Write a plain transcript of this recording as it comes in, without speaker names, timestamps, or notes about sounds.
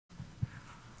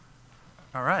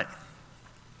All right.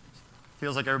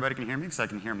 Feels like everybody can hear me because I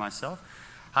can hear myself.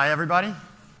 Hi, everybody.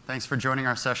 Thanks for joining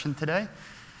our session today.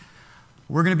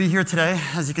 We're going to be here today,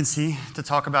 as you can see, to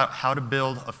talk about how to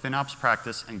build a FinOps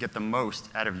practice and get the most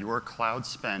out of your cloud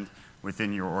spend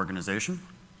within your organization.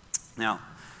 Now,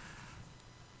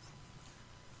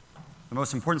 the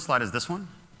most important slide is this one.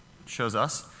 It shows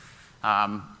us.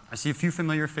 I see a few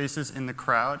familiar faces in the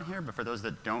crowd here, but for those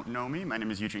that don't know me, my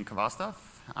name is Eugene Khvostov.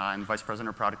 I'm Vice President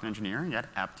of Product Engineering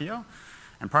at Apptio.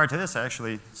 And prior to this, I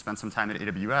actually spent some time at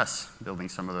AWS building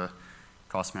some of the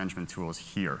cost management tools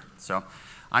here. So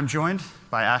I'm joined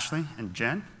by Ashley and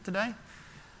Jen today,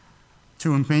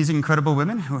 two amazing, incredible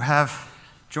women who have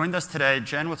joined us today.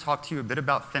 Jen will talk to you a bit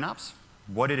about FinOps,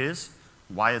 what it is,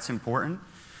 why it's important,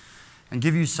 and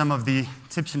give you some of the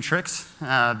tips and tricks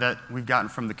that we've gotten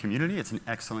from the community. It's an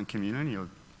excellent community. I'll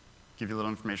give you a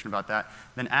little information about that.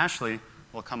 Then Ashley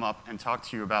will come up and talk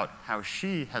to you about how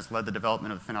she has led the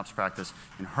development of the FinOps practice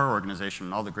in her organization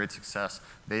and all the great success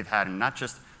they've had, and not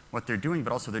just what they're doing,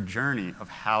 but also the journey of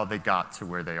how they got to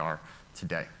where they are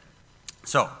today.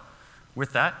 So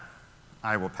with that,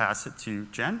 I will pass it to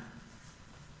Jen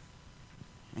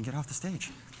and get off the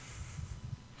stage.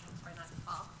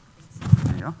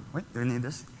 There you go. Wait, do I need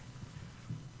this?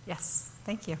 Yes,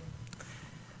 thank you.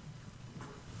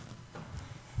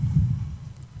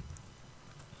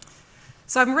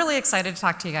 So I'm really excited to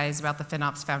talk to you guys about the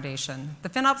FinOps Foundation. The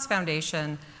FinOps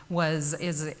Foundation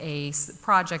is a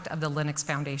project of the Linux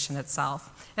Foundation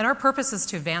itself. And our purpose is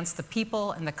to advance the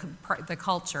people and the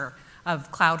culture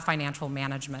of cloud financial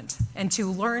management and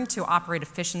to learn to operate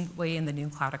efficiently in the new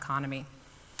cloud economy.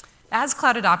 As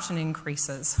cloud adoption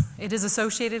increases, its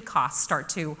associated costs start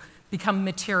to become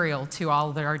material to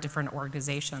all of our different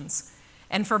organizations.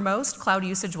 And for most, cloud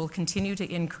usage will continue to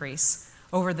increase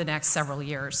over the next several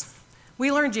years.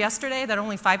 We learned yesterday that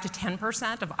only 5 to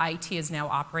 10% of IT is now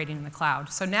operating in the cloud.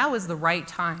 So now is the right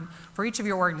time for each of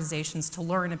your organizations to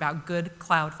learn about good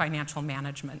cloud financial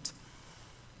management.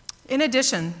 In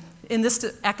addition, in this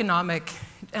economic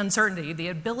uncertainty, the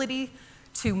ability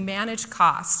to manage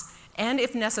costs and,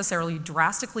 if necessary,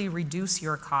 drastically reduce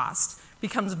your cost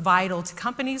becomes vital to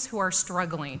companies who are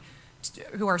struggling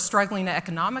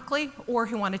economically or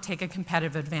who want to take a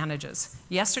competitive advantages.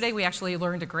 Yesterday, we actually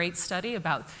learned a great study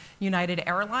about United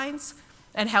Airlines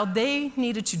and how they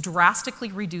needed to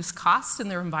drastically reduce costs in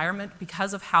their environment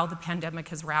because of how the pandemic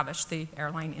has ravished the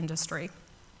airline industry.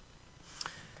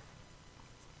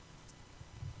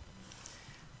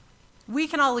 We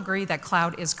can all agree that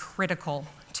cloud is critical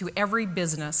to every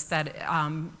business that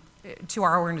to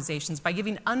our organizations by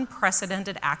giving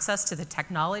unprecedented access to the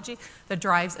technology that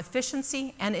drives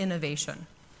efficiency and innovation.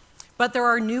 But there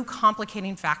are new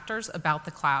complicating factors about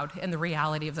the cloud and the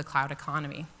reality of the cloud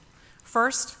economy.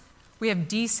 First, we have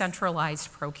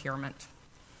decentralized procurement.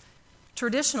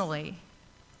 Traditionally,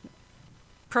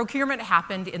 procurement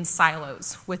happened in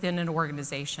silos within an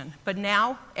organization, but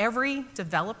now every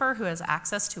developer who has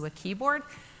access to a keyboard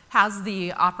has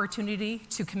the opportunity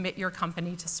to commit your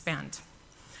company to spend.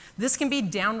 This can be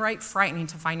downright frightening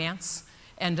to finance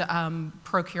and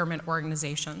procurement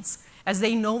organizations, as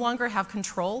they no longer have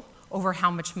control over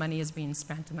how much money is being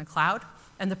spent in the cloud,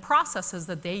 and the processes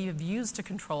that they have used to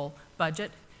control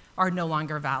budget are no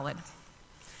longer valid.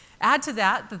 Add to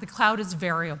that the cloud is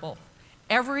variable.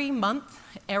 Every month,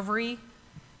 every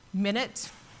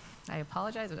minute, I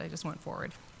apologize, I just went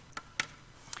forward.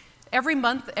 Every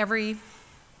month, there we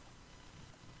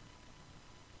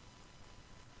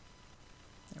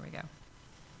go.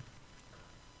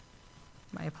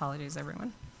 My apologies,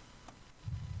 everyone.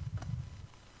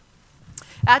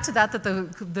 Add to that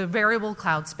the variable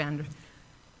cloud spend.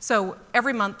 So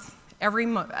every month,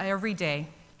 every day,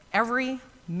 every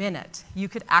minute, you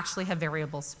could actually have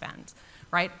variable spend,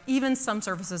 right? Even some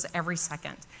services every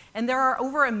second. And there are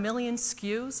over 1 million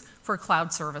SKUs for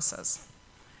cloud services.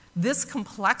 This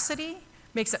complexity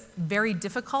makes it very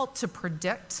difficult to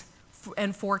predict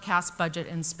and forecast budget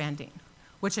and spending,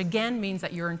 which again means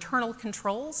that your internal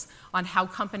controls on how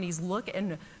companies look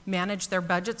and manage their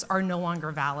budgets are no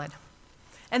longer valid.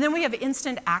 And then we have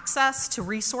instant access to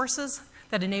resources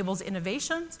that enables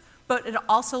innovations, but it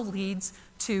also leads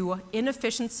to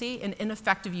inefficiency and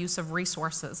ineffective use of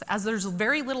resources, as there's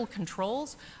very little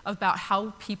controls about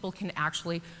how people can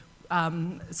actually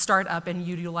start up and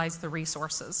utilize the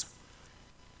resources.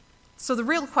 So the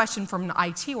real question from an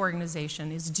IT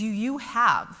organization is, do you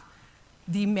have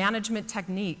the management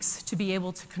techniques to be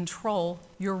able to control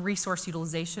your resource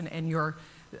utilization and your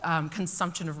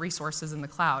consumption of resources in the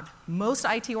cloud? Most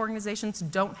IT organizations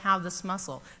don't have this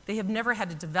muscle. They have never had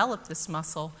to develop this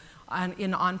muscle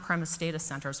in on-premise data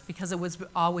centers because it was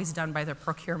always done by the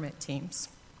procurement teams.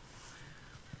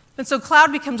 And so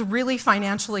cloud becomes really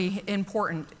financially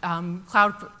important.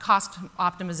 Cloud cost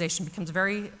optimization becomes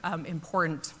very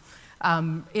important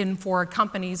for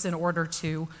companies in order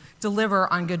to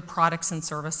deliver on good products and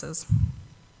services.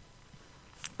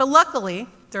 But luckily,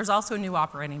 there's also a new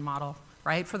operating model,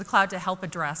 right, for the cloud to help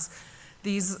address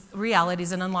these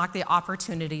realities and unlock the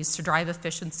opportunities to drive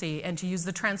efficiency and to use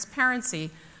the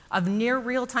transparency of near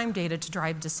real-time data to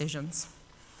drive decisions,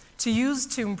 to use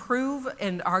to improve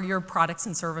your products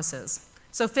and services.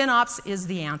 So FinOps is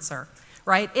the answer,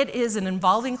 right? It is an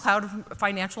evolving cloud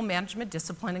financial management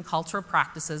discipline and cultural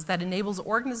practices that enables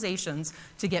organizations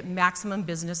to get maximum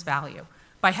business value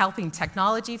by helping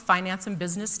technology, finance, and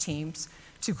business teams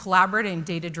to collaborate in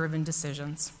data-driven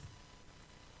decisions.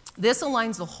 This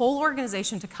aligns the whole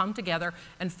organization to come together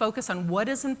and focus on what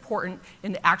is important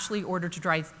in actually order to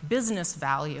drive business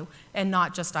value and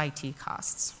not just IT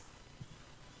costs.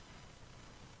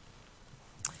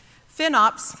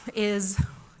 FinOps is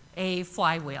a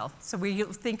flywheel. So we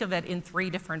think of it in 3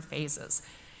 different phases.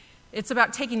 It's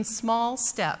about taking small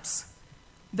steps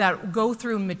that go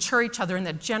through and mature each other and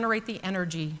that generate the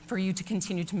energy for you to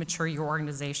continue to mature your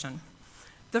organization.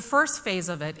 The first phase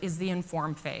of it is the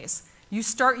inform phase. You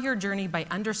start your journey by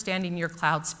understanding your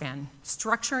cloud spend,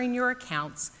 structuring your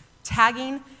accounts,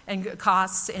 tagging and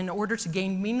costs in order to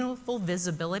gain meaningful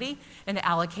visibility and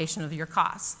allocation of your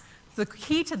costs. The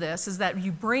key to this is that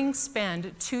you bring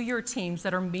spend to your teams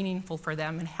that are meaningful for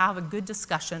them and have a good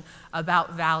discussion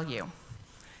about value.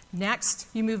 Next,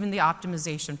 you move in the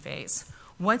optimization phase.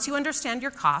 Once you understand your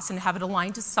costs and have it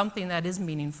aligned to something that is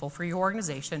meaningful for your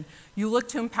organization, you look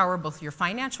to empower both your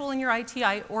financial and your IT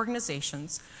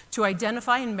organizations to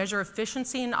identify and measure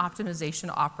efficiency and optimization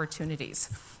opportunities.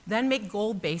 Then make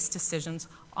goal-based decisions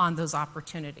on those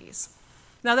opportunities.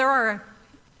 Now, there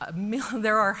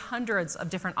are hundreds of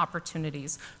different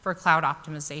opportunities for cloud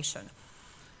optimization.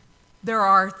 There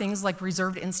are things like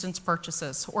reserved instance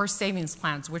purchases or savings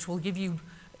plans, which will give you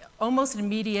almost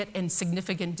immediate and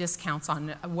significant discounts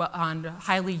on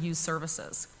highly used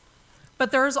services.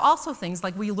 But there's also things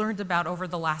like we learned about over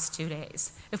the last 2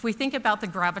 days. If we think about the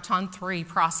Graviton 3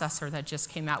 processor that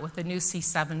just came out with the new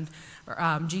C7,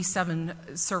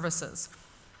 G7 services,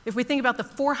 if we think about the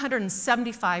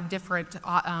 475 different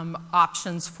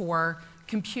options for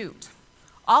compute,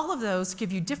 all of those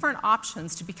give you different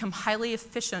options to become highly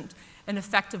efficient and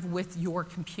effective with your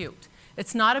compute.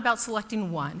 It's not about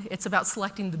selecting one, it's about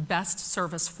selecting the best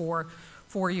service for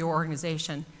your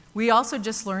organization. We also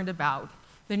just learned about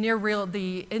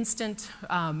the instant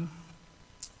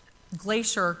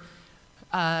Glacier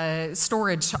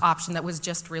storage option that was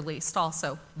just released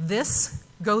also. This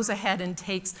goes ahead and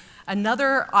takes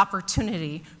another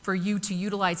opportunity for you to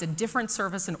utilize a different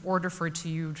service in order for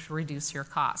you to reduce your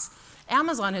costs.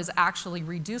 Amazon has actually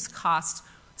reduced costs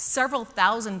several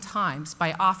thousand times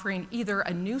by offering either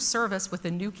a new service with a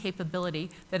new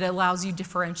capability that allows you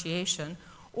differentiation,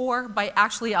 or by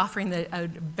actually offering a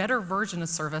better version of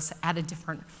service at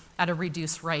a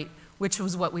reduced rate, which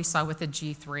was what we saw with the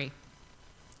G3.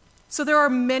 So there are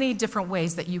many different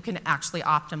ways that you can actually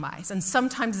optimize, and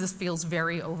sometimes this feels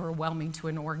very overwhelming to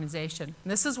an organization.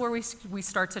 And this is where we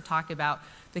start to talk about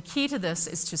the key to this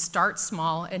is to start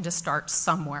small and to start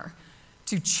somewhere.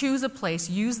 To choose a place,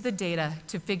 use the data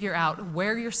to figure out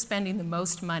where you're spending the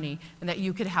most money and that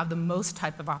you could have the most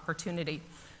type of opportunity.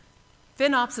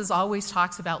 FinOps always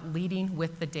talks about leading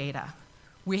with the data.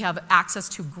 We have access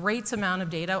to great amount of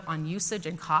data on usage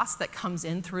and cost that comes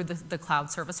in through the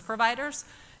cloud service providers.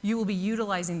 You will be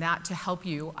utilizing that to help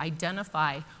you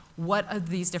identify what of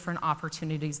these different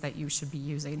opportunities that you should be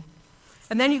using.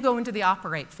 And then you go into the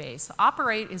operate phase.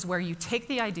 Operate is where you take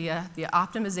the idea, the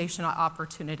optimization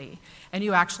opportunity, and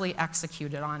you actually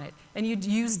execute it on it. And you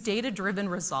use data-driven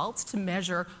results to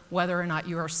measure whether or not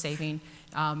you are saving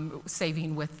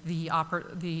with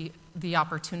the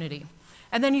opportunity.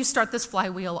 And then you start this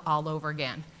flywheel all over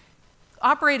again.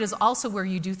 Operate is also where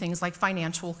you do things like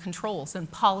financial controls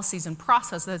and policies and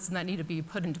processes that need to be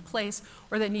put into place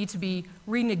or that need to be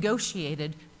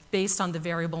renegotiated based on the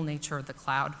variable nature of the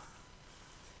cloud.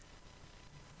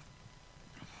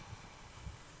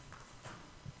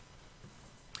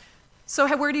 So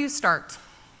where do you start?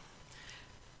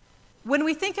 When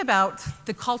we think about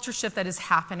the culture shift that is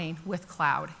happening with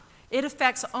cloud, it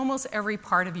affects almost every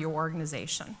part of your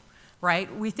organization, right?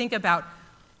 We think about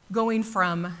going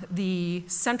from the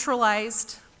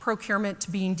centralized procurement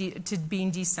to being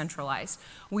decentralized.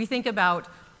 We think about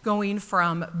going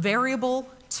from variable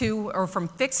from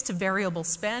fixed to variable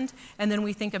spend, and then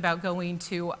we think about going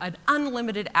to an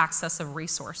unlimited access of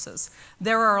resources.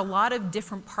 There are a lot of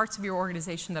different parts of your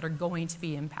organization that are going to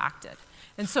be impacted.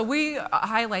 And so we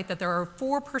highlight that there are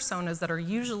 4 personas that are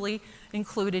usually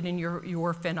included in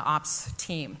your FinOps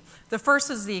team. The first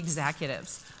is the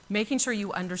executives, making sure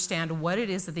you understand what it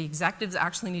is that the executives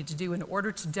actually need to do in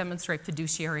order to demonstrate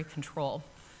fiduciary control.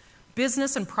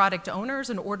 Business and product owners,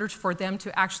 in order for them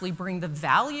to actually bring the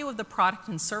value of the product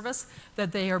and service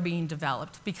that they are being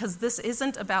developed, because this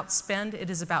isn't about spend, it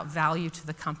is about value to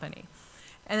the company.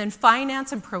 And then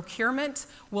finance and procurement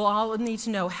will all need to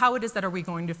know how it is that are we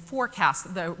going to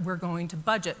forecast, that we're going to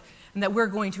budget, and that we're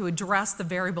going to address the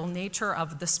variable nature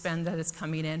of the spend that is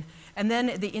coming in. And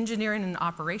then the engineering and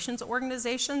operations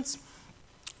organizations,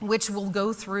 which will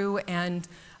go through and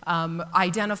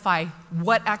identify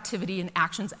what activity and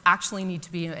actions actually need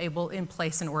to be in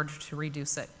place in order to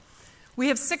reduce it. We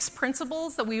have 6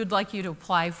 principles that we would like you to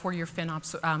apply for your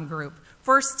FinOps group.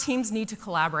 First, teams need to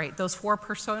collaborate. Those 4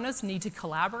 personas need to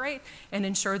collaborate and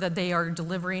ensure that they are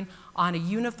delivering on a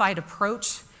unified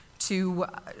approach to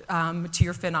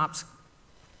your FinOps.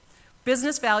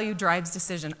 Business value drives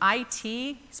decision.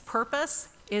 IT's purpose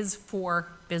is for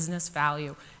business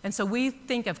value. And so we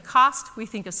think of cost, we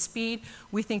think of speed,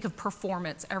 we think of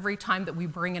performance every time that we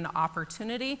bring an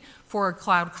opportunity for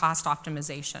cloud cost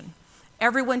optimization.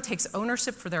 Everyone takes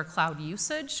ownership for their cloud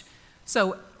usage.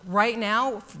 So right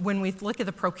now, when we look at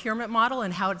the procurement model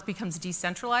and how it becomes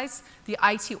decentralized, the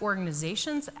IT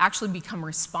organizations actually become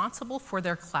responsible for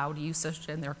their cloud usage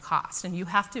and their cost. And you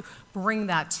have to bring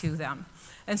that to them.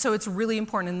 And so it's really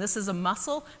important, and this is a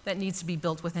muscle that needs to be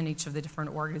built within each of the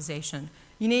different organizations.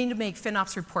 You need to make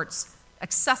FinOps reports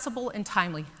accessible and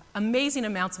timely. Amazing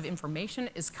amounts of information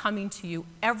is coming to you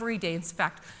every day. In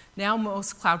fact, now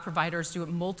most cloud providers do it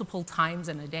multiple times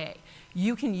in a day.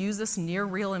 You can use this near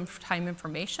real-time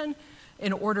information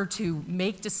in order to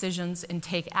make decisions and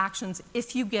take actions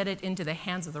if you get it into the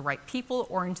hands of the right people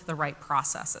or into the right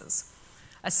processes.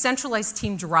 A centralized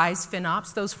team drives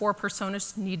FinOps. Those 4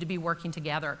 personas need to be working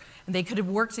together. And they could have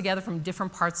worked together from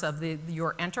different parts of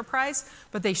your enterprise,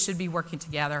 but they should be working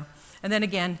together. And then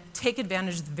again, take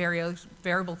advantage of the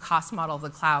variable cost model of the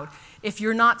cloud. If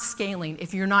you're not scaling,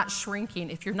 if you're not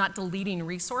shrinking, if you're not deleting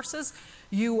resources,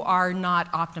 you are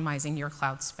not optimizing your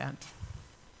cloud spend.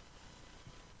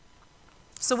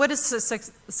 So what does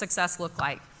success look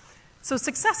like? So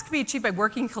success can be achieved by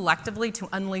working collectively to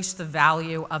unleash the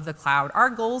value of the cloud.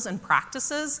 Our goals and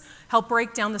practices help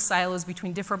break down the silos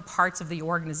between different parts of the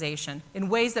organization in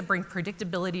ways that bring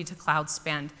predictability to cloud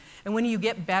spend. And when you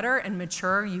get better and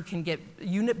mature, you can get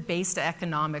unit-based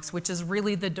economics, which is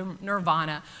really the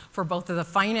nirvana for both of the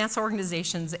finance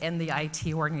organizations and the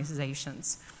IT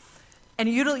organizations. And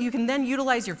you can then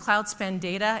utilize your cloud spend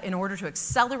data in order to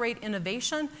accelerate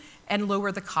innovation and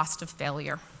lower the cost of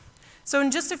failure. So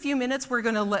in just a few minutes, we're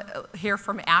going to hear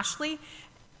from Ashley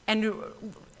and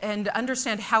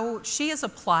understand how she has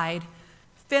applied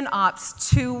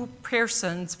FinOps to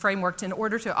Pearson's framework in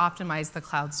order to optimize the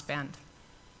cloud spend.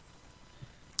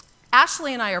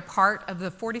 Ashley and I are part of the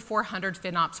 4,400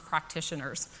 FinOps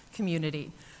practitioners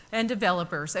community and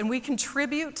developers, and we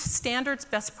contribute standards,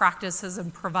 best practices,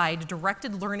 and provide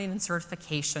directed learning and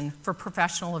certification for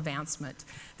professional advancement.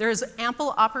 There is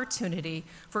ample opportunity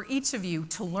for each of you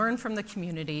to learn from the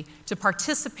community, to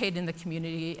participate in the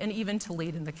community, and even to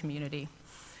lead in the community.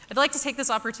 I'd like to take this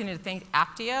opportunity to thank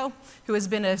Apptio, who has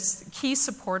been a key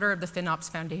supporter of the FinOps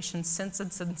Foundation since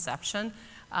its inception,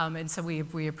 and so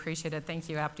we appreciate it. Thank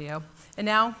you, Apptio. And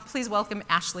now, please welcome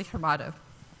Ashley Hromatko.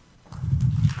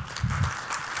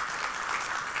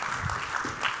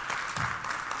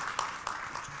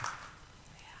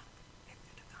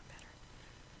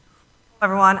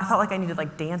 Everyone, I felt like I needed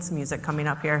like dance music coming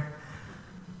up here.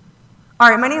 All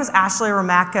right, my name is Ashley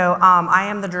Hromatko. I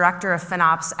am the director of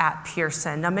FinOps at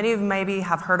Pearson. Now, many of you maybe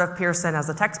have heard of Pearson as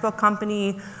a textbook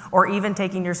company or even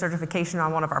taking your certification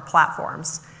on one of our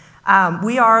platforms.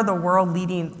 We are the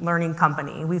world-leading learning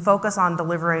company. We focus on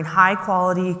delivering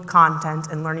high-quality content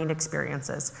and learning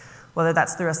experiences, whether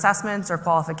that's through assessments or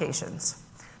qualifications.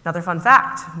 Another fun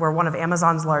fact, we're one of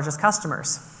Amazon's largest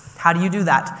customers. How do you do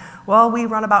that? Well, we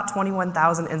run about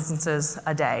 21,000 instances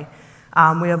a day.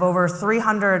 We have over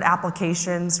 300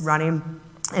 applications running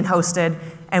and hosted,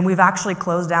 and we've actually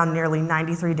closed down nearly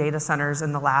 93 data centers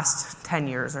in the last 10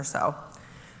 years or so.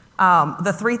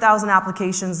 The 300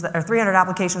 applications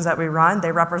that we run,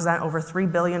 they represent over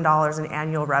 $3 billion in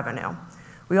annual revenue.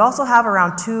 We also have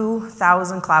around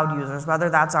 2,000 cloud users,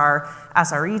 whether that's our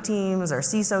SRE teams, or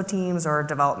CISO teams, or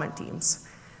development teams.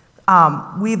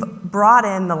 We've brought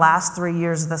in the last 3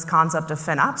 years of this concept of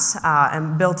FinOps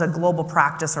and built a global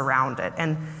practice around it.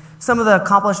 And some of the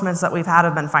accomplishments that we've had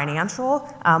have been financial,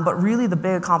 but really the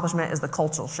big accomplishment is the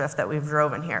cultural shift that we've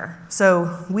driven here.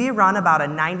 So we run about a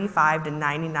 95 to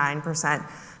 99%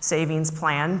 savings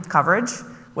plan coverage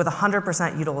with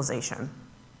 100% utilization.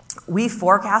 We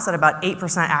forecast at about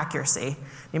 8% accuracy.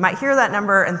 You might hear that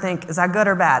number and think, is that good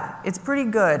or bad? It's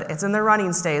pretty good. It's in the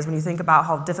running stage when you think about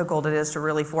how difficult it is to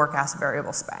really forecast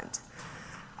variable spend.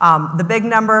 The big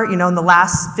number, in the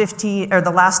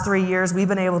last 3 years, we've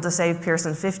been able to save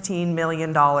Pearson $15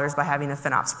 million by having a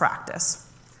FinOps practice.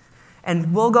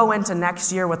 And we'll go into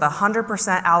next year with a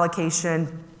 100%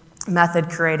 allocation method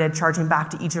created, charging back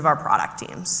to each of our product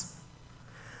teams.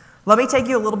 Let me take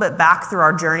you a little bit back through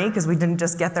our journey, because we didn't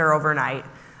just get there overnight.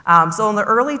 So in the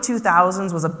early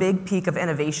 2000s was a big peak of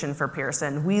innovation for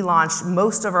Pearson. We launched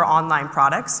most of our online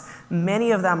products.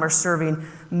 Many of them are serving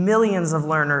millions of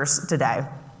learners today.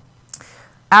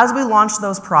 As we launched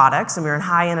those products and we were in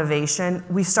high innovation,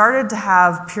 we started to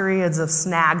have periods of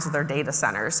snags with our data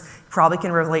centers. You probably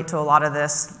can relate to a lot of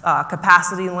this.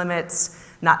 Capacity limits,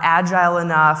 not agile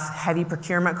enough, heavy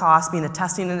procurement costs. Being a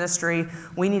testing industry,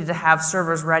 we needed to have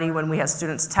servers ready when we had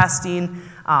students testing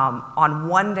on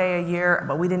 1 day a year,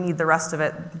 but we didn't need the rest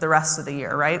of the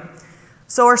year, right?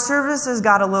 So our services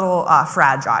got a little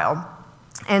fragile.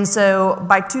 And so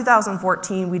by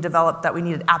 2014, we developed that we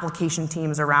needed application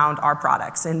teams around our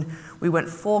products, and we went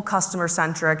full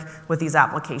customer-centric with these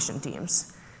application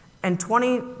teams. In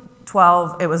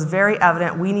 2012, it was very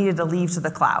evident we needed to leave to the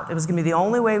cloud. It was going to be the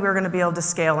only way we were going to be able to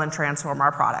scale and transform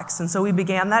our products. And so we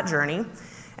began that journey.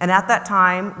 And at that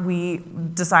time, we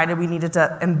decided we needed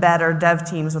to embed our dev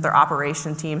teams with our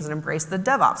operation teams and embrace the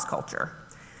DevOps culture.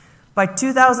 By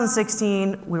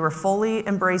 2016, we were fully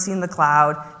embracing the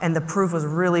cloud, and the proof was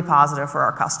really positive for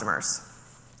our customers.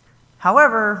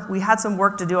 However, we had some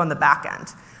work to do on the back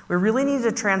end. We really needed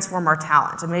to transform our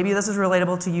talent, and maybe this is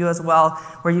relatable to you as well,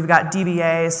 where you've got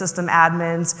DBAs, system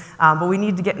admins, but we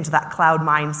need to get into that cloud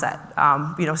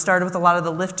mindset. Started with a lot of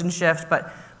the lift and shift,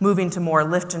 but moving to more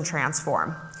lift and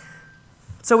transform.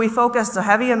 So we focused a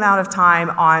heavy amount of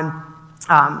time on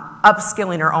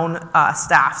upskilling our own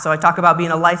staff. So I talk about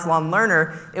being a lifelong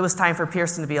learner. It was time for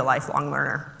Pearson to be a lifelong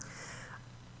learner.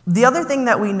 The other thing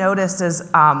that we noticed is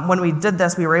when we did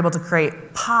this, we were able to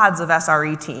create pods of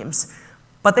SRE teams,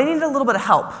 but they needed a little bit of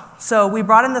help. So we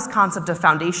brought in this concept of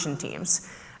foundation teams.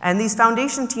 And these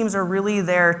foundation teams are really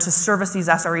there to service these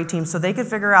SRE teams so they could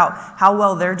figure out how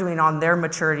well they're doing on their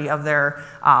maturity of their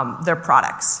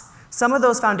products. Some of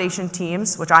those foundation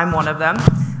teams, which I'm one of them,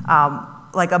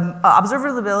 like an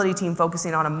observability team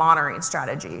focusing on a monitoring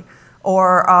strategy,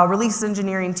 or a release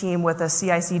engineering team with a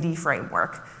CI/CD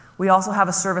framework. We also have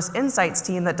a service insights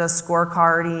team that does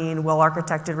scorecarding,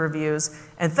 well-architected reviews,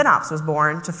 and FinOps was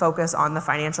born to focus on the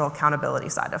financial accountability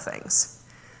side of things.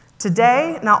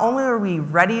 Today, not only are we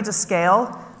ready to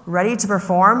scale, ready to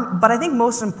perform, but I think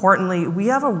most importantly, we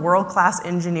have a world-class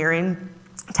engineering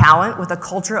talent with a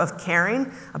culture of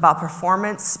caring about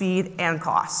performance, speed, and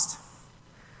cost.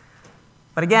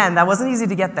 But again, that wasn't easy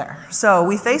to get there. So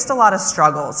we faced a lot of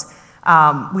struggles.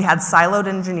 We had siloed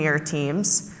engineer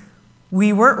teams.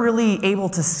 We weren't really able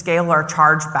to scale our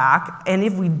chargeback. And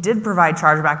if we did provide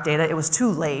chargeback data, it was too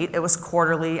late. It was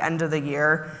quarterly, end of the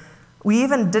year. We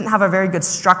even didn't have a very good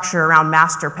structure around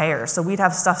master payers. So we'd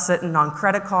have stuff sitting on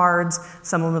credit cards.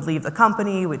 Someone would leave the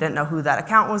company. We didn't know who that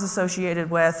account was associated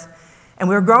with. And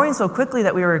we were growing so quickly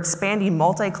that we were expanding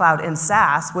multi-cloud and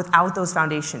SaaS without those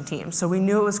foundation teams. So we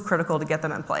knew it was critical to get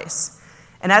them in place.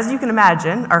 And as you can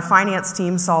imagine, our finance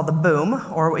team saw the boom,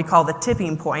 or what we call the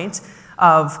tipping point,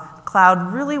 of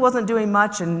cloud really wasn't doing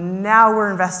much, and now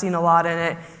we're investing a lot in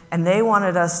it, and they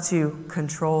wanted us to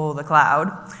control the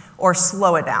cloud or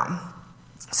slow it down.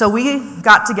 So we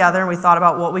got together and we thought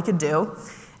about what we could do,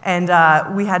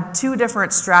 and we had two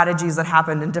different strategies that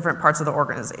happened in different parts of the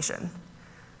organization.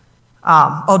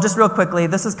 Just real quickly,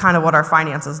 this is kind of what our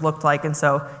finances looked like, and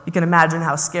so you can imagine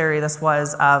how scary this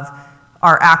was of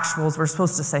our actuals were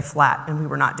supposed to stay flat, and we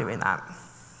were not doing that.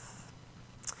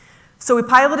 So we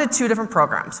piloted two different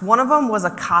programs. One of them was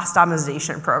a cost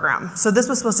optimization program. So this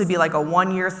was supposed to be like a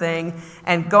 1-year thing,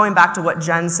 and going back to what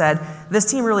Jen said, this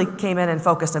team really came in and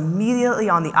focused immediately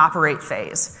on the operate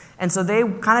phase. And so they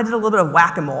kind of did a little bit of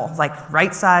whack-a-mole, like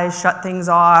right size, shut things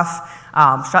off,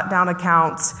 shut down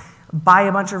accounts, buy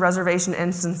a bunch of reservation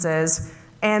instances,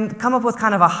 and come up with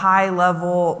kind of a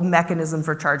high-level mechanism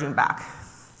for charging back.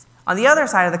 On the other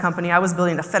side of the company, I was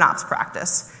building a FinOps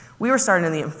practice. We were starting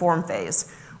in the inform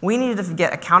phase. We needed to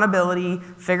get accountability,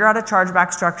 figure out a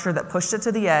chargeback structure that pushed it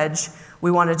to the edge.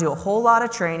 We wanted to do a whole lot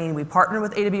of training. We partnered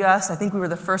with AWS. I think we were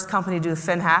the first company to do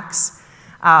fin hacks.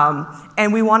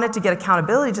 And we wanted to get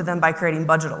accountability to them by creating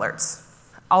budget alerts.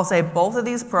 I'll say both of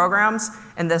these programs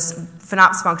and this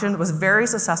FinOps function was very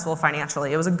successful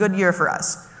financially. It was a good year for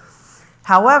us.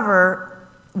 However,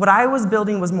 what I was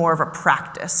building was more of a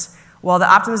practice. While the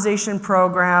optimization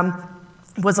program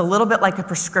was a little bit like a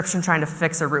prescription trying to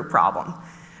fix a root problem,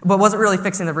 but wasn't really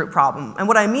fixing the root problem. And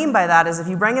what I mean by that is if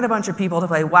you bring in a bunch of people to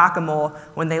play whack-a-mole,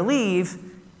 when they leave,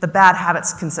 the bad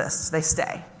habits consist, they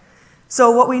stay.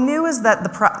 So what we knew is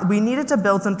that we needed to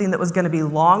build something that was going to be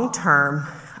long-term,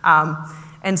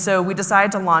 and so we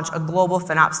decided to launch a global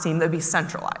FinOps team that would be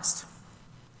centralized.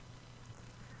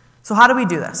 So how do we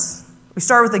do this? We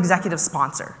start with executive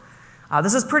sponsor.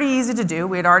 This is pretty easy to do.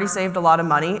 We had already saved a lot of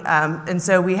money, and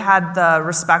so we had the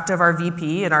respect of our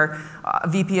VP and our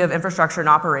VP of Infrastructure and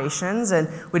Operations, and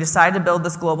we decided to build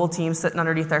this global team sitting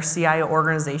underneath our CIO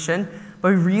organization,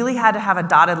 but we really had to have a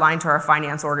dotted line to our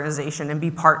finance organization and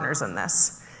be partners in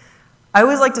this. I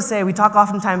always like to say, we talk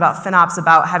oftentimes about FinOps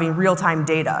about having real-time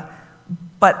data,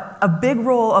 but a big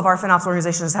role of our FinOps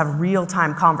organization is to have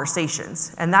real-time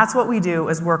conversations. And that's what we do,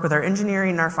 is work with our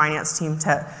engineering and our finance team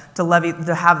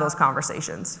to have those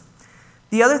conversations.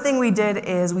 The other thing we did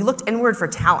is we looked inward for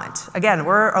talent. Again,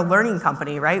 we're a learning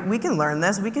company, right? We can learn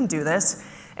this, we can do this.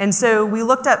 And so we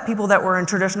looked at people that were in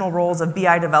traditional roles of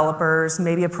BI developers,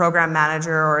 maybe a program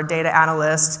manager or a data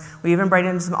analyst. We even brought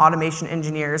in some automation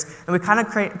engineers, and we kind of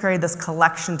created this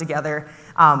collection together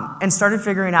and started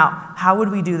figuring out how would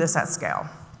we do this at scale.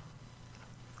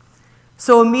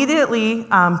 So immediately,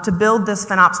 to build this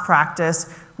FinOps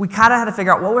practice, we kind of had to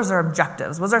figure out what was our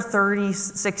objectives. What was our 30,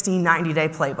 60, 90-day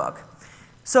playbook?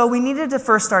 So we needed to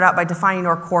first start out by defining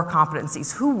our core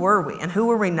competencies. Who were we and who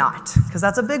were we not? Because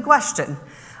that's a big question.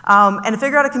 And to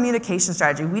figure out a communication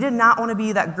strategy. We did not want to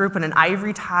be that group in an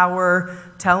ivory tower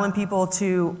telling people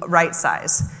to right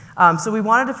size. So we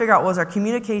wanted to figure out what was our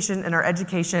communication and our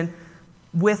education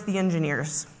with the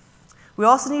engineers. We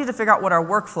also needed to figure out what our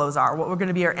workflows are, what were going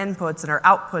to be our inputs and our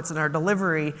outputs and our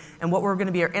delivery, and what were going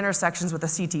to be our intersections with a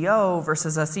CTO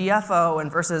versus a CFO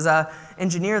and versus an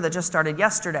engineer that just started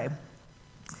yesterday.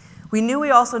 We knew we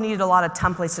also needed a lot of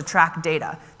templates to track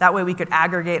data. That way we could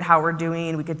aggregate how we're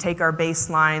doing, we could take our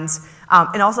baselines,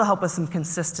 and also help with some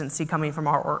consistency coming from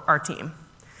our team.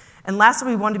 And lastly,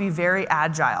 we wanted to be very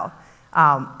agile.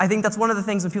 I think that's one of the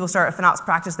things when people start a FinOps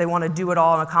practice, they want to do it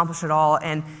all and accomplish it all,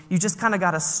 and you just kind of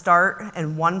got to start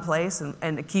in one place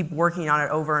and keep working on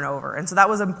it over and over. And so that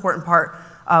was an important part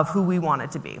of who we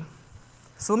wanted to be.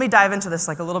 So let me dive into this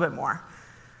like a little bit more.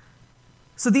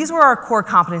 So these were our core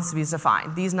competencies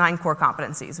defined, these 9 core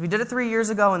competencies. We did it 3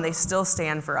 years ago, and they still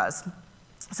stand for us.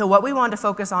 So what we wanted to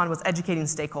focus on was educating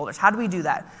stakeholders. How do we do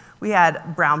that? We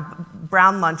had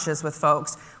brown lunches with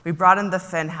folks. We brought in the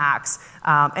fin hacks.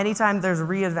 Anytime there's a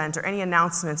re-event or any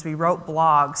announcements, we wrote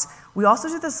blogs. We also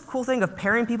did this cool thing of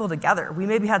pairing people together. We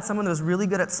maybe had someone that was really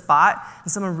good at Spot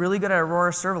and someone really good at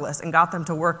Aurora Serverless and got them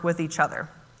to work with each other.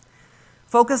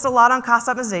 Focused a lot on cost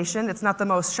optimization. It's not the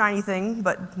most shiny thing,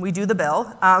 but we do the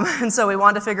bill. And so we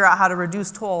wanted to figure out how to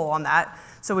reduce toll on that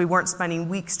so we weren't spending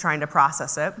weeks trying to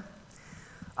process it.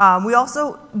 We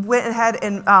also went ahead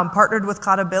and partnered with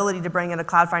Cloudability to bring in a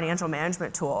cloud financial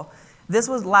management tool. This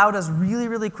allowed us really,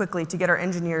 really quickly to get our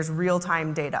engineers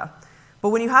real-time data. But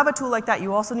when you have a tool like that,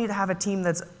 you also need to have a team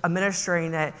that's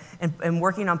administering it and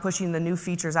working on pushing the new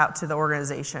features out to the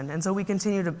organization. And so we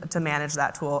continue to manage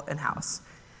that tool in-house.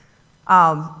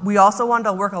 We also wanted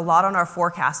to work a lot on our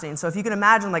forecasting. So if you can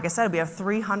imagine, like I said, we have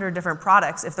 300 different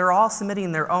products. If they're all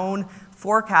submitting their own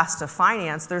forecast to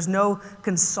finance, there's no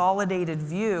consolidated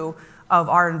view of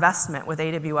our investment with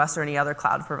AWS or any other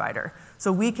cloud provider.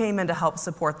 So we came in to help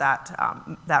support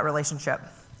that relationship.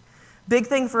 Big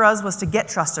thing for us was to get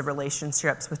trusted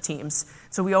relationships with teams.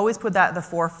 So we always put that at the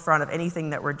forefront of anything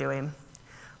that we're doing.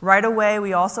 Right away,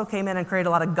 we also came in and created a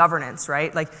lot of governance,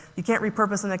 right? Like, you can't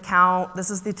repurpose an account.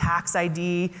 This is the tax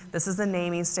ID. This is the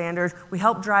naming standard. We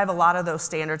help drive a lot of those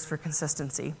standards for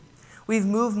consistency. We've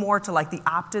moved more to like the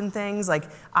opt-in things, like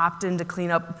opt-in to clean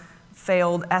up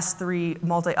failed S3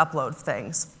 multi-upload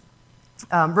things.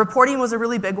 Reporting was a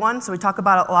really big one, so we talk a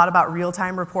lot about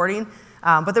real-time reporting.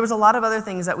 But there was a lot of other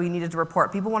things that we needed to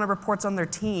report. People wanted reports on their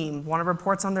team, wanted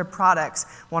reports on their products,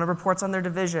 wanted reports on their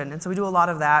division, and so we do a lot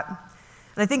of that.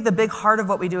 And I think the big heart of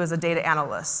what we do is a data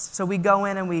analyst. So we go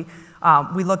in and we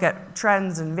look at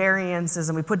trends and variances,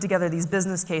 and we put together these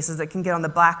business cases that can get on the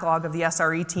backlog of the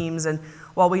SRE teams. And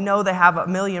while we know they have 1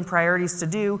 million priorities to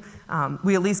do,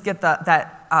 we at least get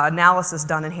that analysis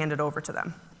done and handed over to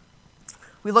them.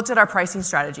 We looked at our pricing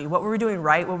strategy. What were we doing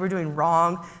right? What were we doing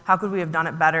wrong? How could we have done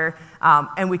it better?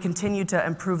 And we continue to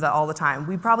improve that all the time.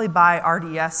 We probably buy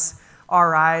RDS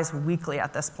RIs weekly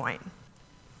at this point.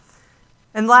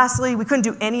 And lastly, we couldn't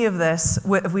do any of this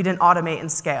if we didn't automate and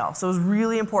scale. So it was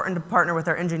really important to partner with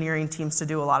our engineering teams to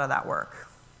do a lot of that work.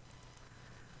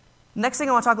 Next thing,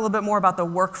 I want to talk a little bit more about the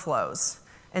workflows.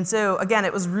 And so again,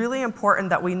 it was really important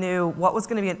that we knew what was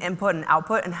going to be an input and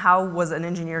output and how was an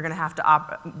engineer going to have to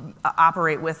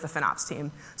operate with the FinOps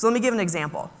team. So let me give an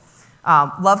example.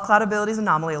 Love Cloudability's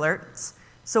anomaly alerts.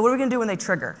 So what are we going to do when they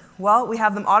trigger? Well, we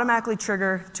have them automatically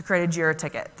trigger to create a JIRA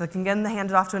ticket. They can get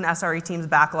handed off to an SRE team's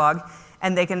backlog,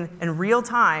 and they can, in real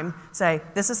time, say,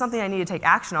 this is something I need to take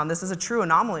action on. This is a true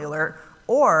anomaly alert.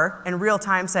 Or, in real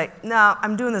time, say, no,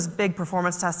 I'm doing this big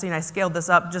performance testing. I scaled this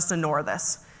up. Just ignore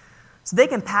this. So they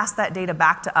can pass that data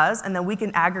back to us, and then we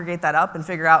can aggregate that up and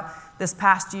figure out this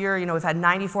past year, we've had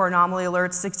 94 anomaly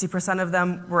alerts, 60% of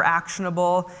them were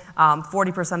actionable,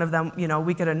 40% of them,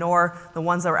 we could ignore. The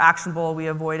ones that were actionable, we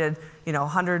avoided,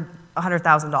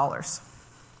 $100,000.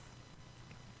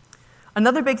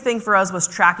 Another big thing for us was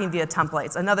tracking via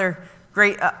templates. Another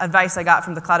great advice I got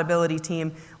from the Cloudability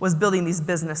team was building these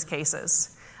business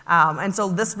cases. And so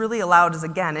this really allowed us,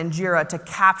 again, in JIRA to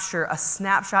capture a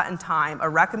snapshot in time, a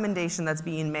recommendation that's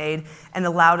being made, and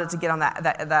allowed it to get on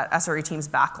that SRE team's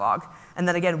backlog. And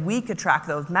then again, we could track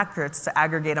those metrics to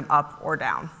aggregate them up or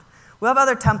down. We have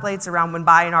other templates around when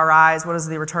buying RIs, what is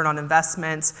the return on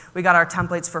investments. We got our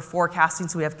templates for forecasting,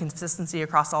 so we have consistency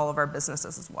across all of our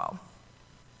businesses as well.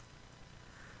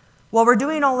 While we're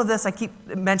doing all of this, I keep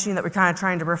mentioning that we're kind of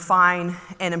trying to refine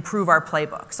and improve our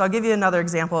playbook. So I'll give you another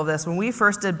example of this. When we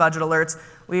first did budget alerts,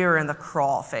 we were in the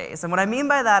crawl phase. And what I mean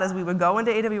by that is we would go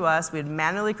into AWS, we'd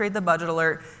manually create the budget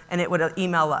alert, and it would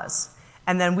email us.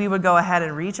 And then we would go ahead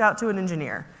and reach out to an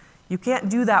engineer. You can't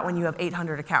do that when you have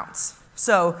 800 accounts.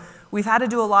 So we've had to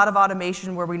do a lot of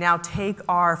automation where we now take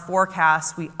our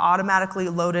forecasts, we automatically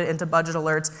load it into budget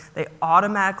alerts, they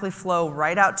automatically flow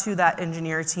right out to that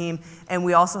engineer team, and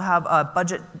we also have a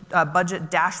budget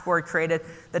dashboard created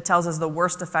that tells us the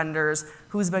worst offenders,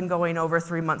 who's been going over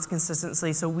 3 months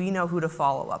consistently, so we know who to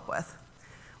follow up with.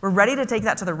 We're ready to take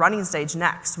that to the running stage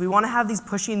next. We want to have these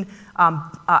pushing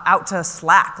out to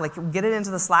Slack, like get it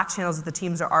into the Slack channels that the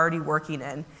teams are already working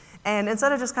in. And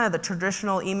instead of just kind of the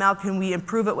traditional email, can we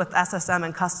improve it with SSM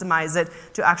and customize it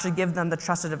to actually give them the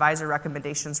trusted advisor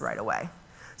recommendations right away?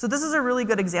 So this is a really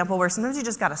good example where sometimes you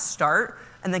just got to start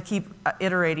and then keep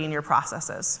iterating your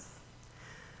processes.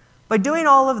 By doing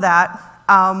all of that,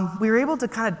 we were able to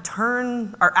kind of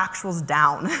turn our actuals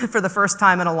down for the first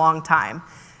time in a long time.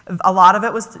 A lot of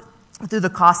it was through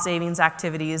the cost savings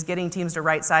activities, getting teams to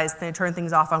right size, turn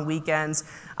things off on weekends,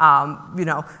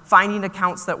 finding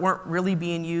accounts that weren't really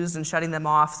being used and shutting them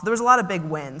off. So there was a lot of big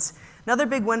wins. Another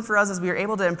big win for us is we were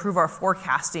able to improve our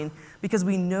forecasting because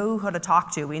we knew who to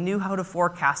talk to. We knew how to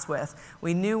forecast with.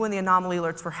 We knew when the anomaly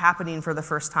alerts were happening for the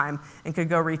first time and could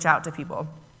go reach out to people.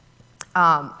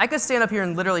 I could stand up here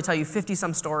and literally tell you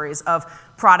 50-some stories of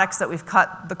products that we've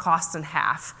cut the cost in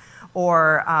half,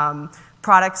 or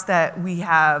products that we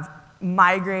have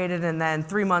migrated and then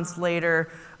 3 months later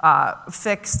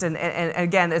fixed, and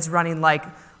again, it's running like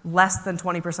less than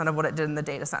 20% of what it did in the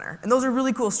data center. And those are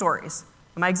really cool stories.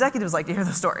 And my executives like to hear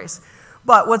those stories.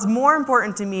 But what's more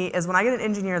important to me is when I get an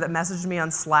engineer that messaged me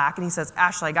on Slack and he says,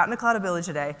 Ashley, I got into Cloudability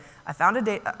today. I found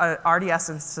a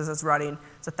RDS instance that's running.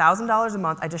 It's $1,000 a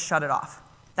month. I just shut it off.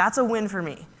 That's a win for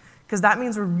me, because that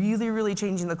means we're really, really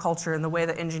changing the culture and the way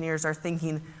that engineers are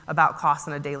thinking about costs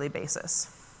on a daily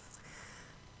basis.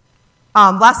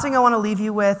 Last thing I want to leave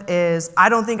you with is I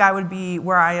don't think I would be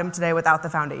where I am today without the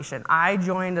foundation. I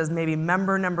joined as maybe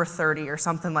member number 30 or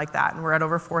something like that, and we're at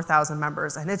over 4,000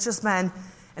 members. And it's just been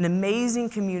an amazing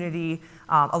community.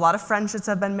 A lot of friendships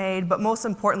have been made, but most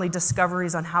importantly,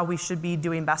 discoveries on how we should be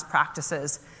doing best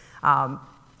practices.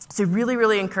 So really,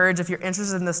 really encourage, if you're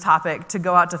interested in this topic, to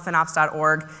go out to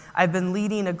FinOps.org. I've been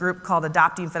leading a group called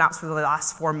Adopting FinOps for the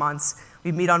last 4 months.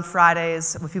 We meet on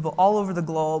Fridays with people all over the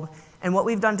globe. And what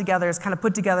we've done together is kind of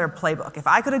put together a playbook. If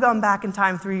I could have gone back in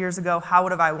time 3 years ago, how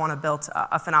would have I want to build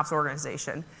a FinOps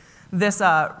organization? This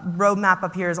roadmap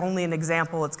up here is only an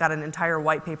example. It's got an entire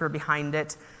white paper behind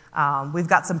it. We've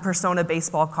got some persona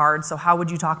baseball cards. So how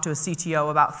would you talk to a CTO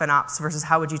about FinOps versus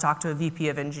how would you talk to a VP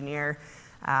of engineer?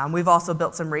 We've also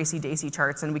built some racy-daisy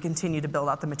charts, and we continue to build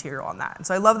out the material on that. And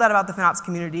so I love that about the FinOps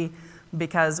community,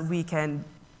 because we can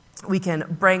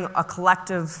bring a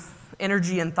collective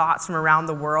energy and thoughts from around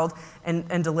the world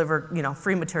and deliver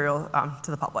free material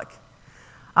to the public.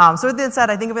 So with that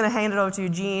said, I think I'm going to hand it over to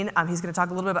Eugene. He's going to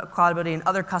talk a little bit about Cloudability and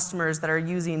other customers that are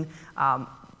using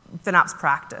FinOps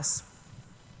practice.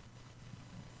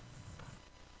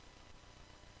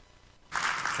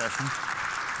 Ashley.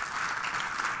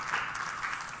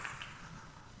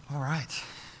 All right,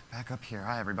 back up here.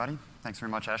 Hi, everybody. Thanks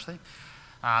very much, Ashley.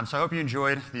 So I hope you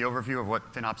enjoyed the overview of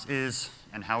what FinOps is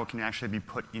and how it can actually be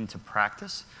put into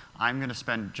practice. I'm going to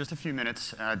spend just a few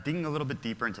minutes digging a little bit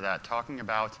deeper into that, talking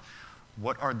about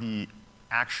what are the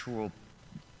actual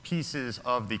pieces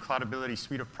of the Cloudability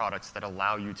suite of products that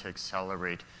allow you to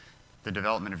accelerate the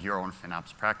development of your own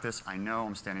FinOps practice. I know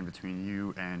I'm standing between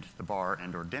you and the bar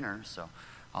and or dinner, so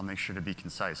I'll make sure to be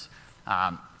concise.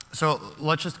 So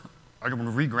let's just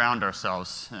re-ground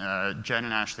ourselves. Jen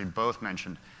and Ashley both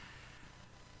mentioned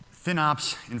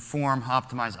FinOps, inform,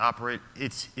 optimize, operate.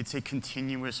 It's a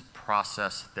continuous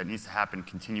process that needs to happen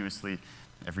continuously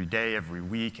every day, every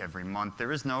week, every month.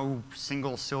 There is no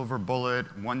single silver bullet,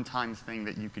 one-time thing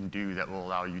that you can do that will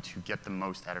allow you to get the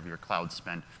most out of your cloud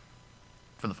spend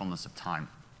for the fullness of time.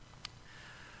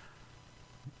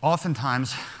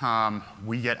 Oftentimes,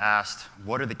 we get asked,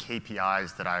 what are the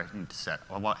KPIs that I need to set?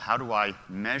 Or how do I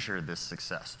measure this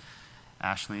success?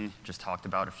 Ashley just talked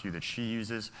about a few that she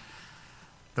uses.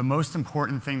 The most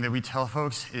important thing that we tell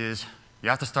folks is you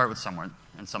have to start with somewhere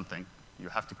and something. You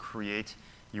have to create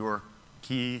your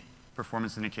key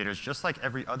performance indicators just like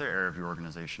every other area of your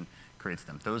organization creates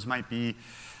them. Those might be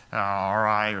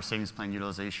RI or savings plan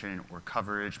utilization or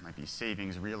coverage, might be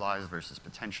savings realized versus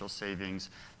potential savings,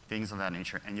 things of that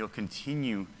nature. And you'll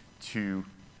continue to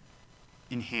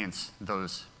enhance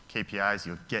those KPIs.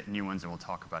 You'll get new ones, and we'll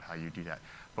talk about how you do that.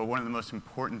 But one of the most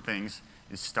important things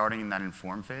is starting in that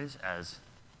inform phase, as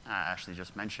Ashley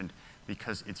just mentioned,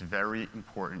 because it's very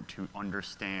important to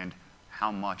understand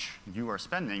how much you are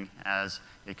spending as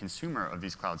a consumer of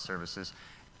these cloud services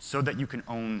so that you can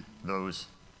own those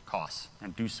costs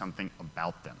and do something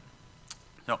about them.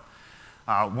 So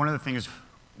one of the things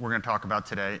we're going to talk about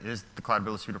today is the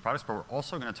Cloudability suite of products, but we're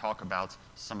also going to talk about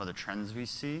some of the trends we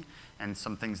see and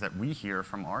some things that we hear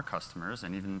from our customers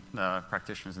and even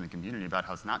practitioners in the community about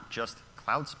how it's not just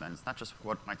cloud spend, it's not just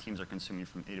what my teams are consuming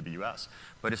from AWS,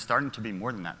 but it's starting to be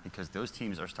more than that because those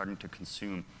teams are starting to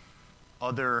consume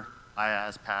other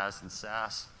IaaS, PaaS, and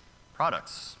SaaS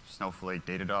products, Snowflake,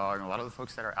 Datadog, and a lot of the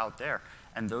folks that are out there.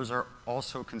 And those are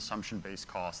also consumption-based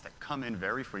costs that come in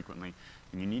very frequently,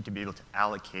 and you need to be able to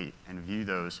allocate and view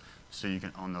those so you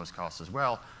can own those costs as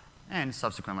well, and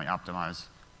subsequently optimize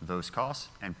those costs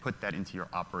and put that into your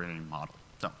operating model.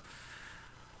 So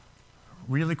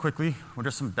really quickly, what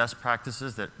are some best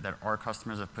practices that our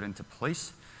customers have put into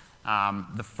place?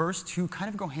 The first two kind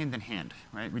of go hand in hand,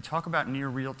 right? We talk about near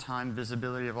real-time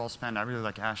visibility of all spend. I really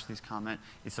like Ashley's comment.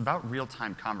 It's about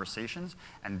real-time conversations,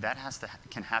 and that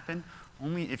can happen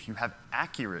only if you have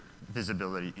accurate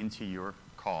visibility into your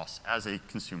costs as a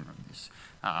consumer of these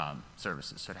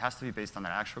services. So it has to be based on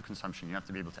that actual consumption. You have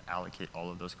to be able to allocate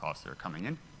all of those costs that are coming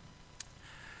in.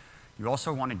 You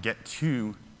also want to get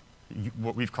to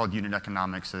what we've called unit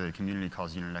economics, or the community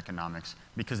calls unit economics,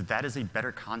 because that is a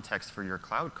better context for your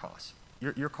cloud costs.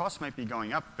 Your costs might be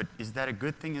going up, but is that a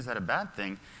good thing? Is that a bad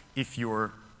thing? If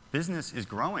your business is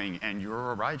growing and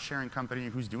you're a ride-sharing company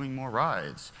who's doing more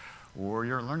rides, or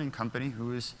you're a learning company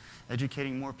who is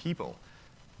educating more people,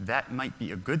 that might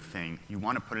be a good thing. You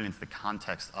want to put it into the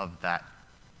context of that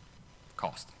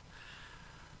cost.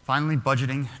 Finally,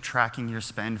 budgeting, tracking your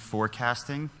spend,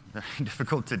 forecasting. Very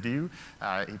difficult to do.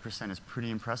 8% is pretty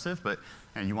impressive, but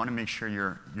you want to make sure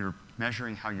you're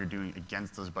measuring how you're doing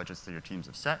against those budgets that your teams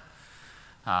have set.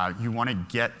 You want to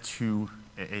get to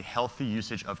a healthy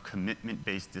usage of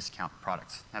commitment-based discount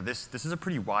products. Now, this is a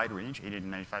pretty wide range, 80 to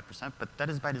 95%, but that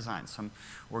is by design. Some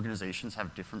organizations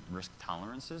have different risk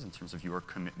tolerances in terms of your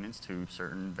commitments to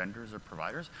certain vendors or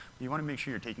providers. But you want to make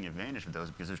sure you're taking advantage of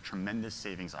those because there's tremendous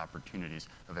savings opportunities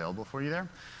available for you there.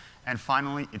 And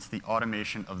finally, it's the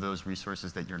automation of those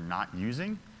resources that you're not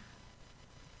using,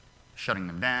 shutting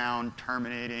them down,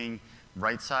 terminating,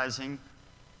 right-sizing.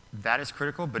 That is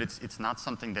critical, but it's not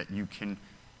something that you can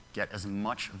get as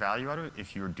much value out of it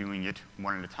if you're doing it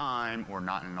one at a time or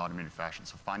not in an automated fashion.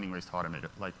 So finding ways to automate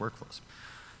it, like workflows.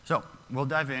 So we'll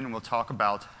dive in and we'll talk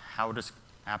about how does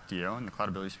Apptio and the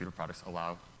Cloudability suite of products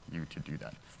allow you to do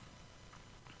that.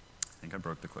 I think I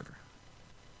broke the clicker.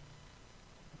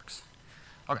 Works.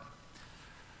 Okay.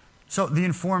 So the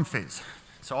inform phase.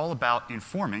 It's all about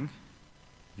informing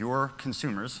your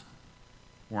consumers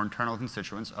or internal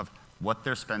constituents of what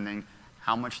they're spending,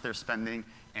 how much they're spending,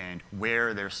 and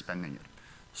where they're spending it.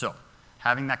 So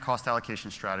having that cost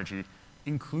allocation strategy,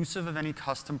 inclusive of any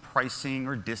custom pricing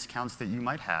or discounts that you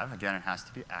might have, again, it has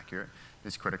to be accurate,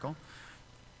 is critical,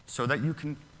 so that you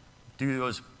can do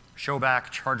those show back,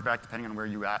 charge back, depending on where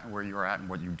you are at and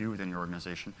what you do within your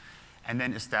organization, and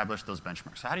then establish those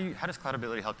benchmarks. So how does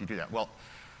Cloudability help you do that? Well,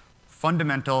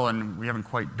 fundamental, and we haven't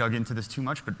quite dug into this too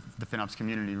much, but the FinOps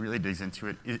community really digs into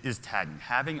it, is tagging.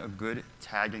 Having a good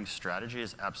tagging strategy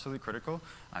is absolutely critical.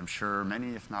 I'm sure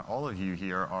many, if not all of you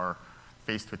here are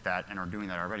faced with that and are doing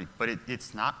that already. But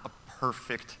it's not a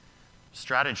perfect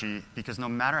strategy, because no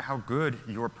matter how good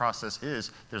your process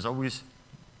is, there's always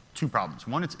two problems.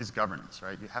 One is governance,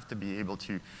 right? You have to be able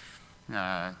to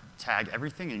tag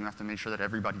everything, and you have to make sure that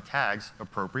everybody tags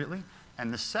appropriately.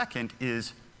 And the second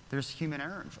is there's human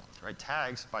error involved, right?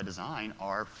 Tags, by design,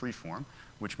 are free-form,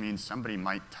 which means somebody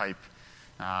might type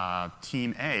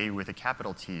team A with a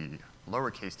capital T,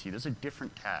 lowercase t. Those are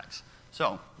different tags.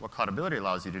 So what Cloudability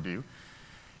allows you to do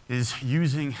is,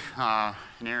 using an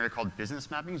area called business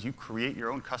mappings, you create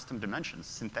your own custom dimensions,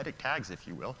 synthetic tags, if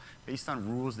you will, based on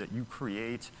rules that you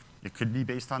create. It could be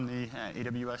based on the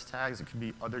AWS tags. It could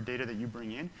be other data that you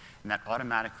bring in, and that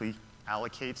automatically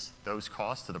allocates those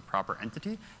costs to the proper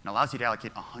entity and allows you to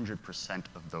allocate 100%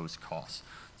 of those costs.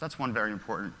 So that's one very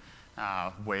important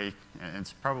way, and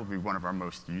it's probably one of our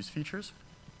most used features.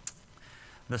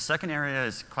 The second area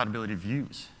is Cloudability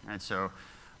views. Right? So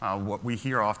what we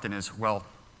hear often is, well,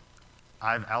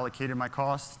 I've allocated my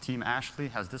costs. Team Ashley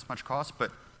has this much cost,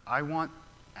 but I want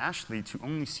Ashley to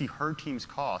only see her team's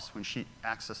costs when she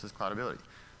accesses Cloudability.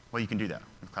 Well, you can do that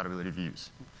with Cloudability views.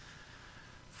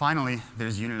 Finally,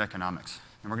 there's unit economics.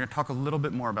 And we're going to talk a little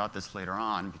bit more about this later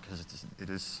on, because it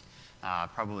is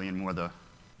probably in more the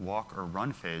walk or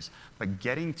run phase. But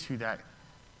getting to that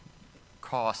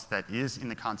cost that is in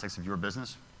the context of your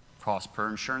business, cost per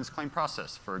insurance claim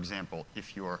process, for example,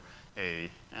 if you're a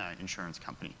insurance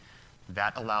company,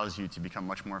 that allows you to become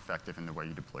much more effective in the way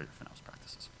you deploy your FinOps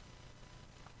practices.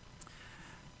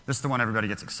 This is the one everybody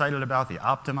gets excited about, the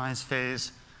optimize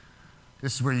phase.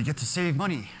 This is where you get to save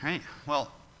money, right?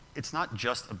 Well, it's not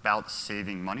just about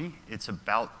saving money. It's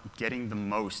about getting the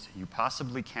most you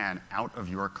possibly can out of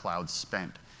your cloud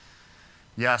spend.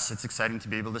 Yes, it's exciting to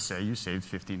be able to say you saved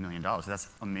 $15 million. That's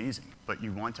amazing. But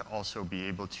you want to also be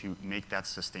able to make that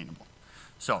sustainable.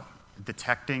 So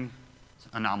detecting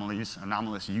anomalies,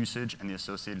 anomalous usage, and the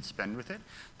associated spend with it,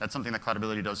 that's something that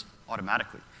Cloudability does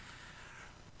automatically.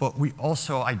 But we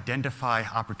also identify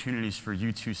opportunities for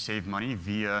you to save money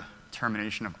via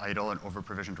termination of idle and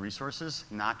over-provisioned resources,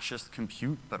 not just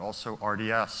compute, but also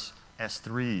RDS,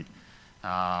 S3,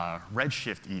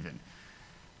 Redshift even.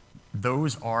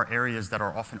 Those are areas that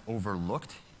are often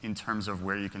overlooked in terms of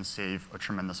where you can save a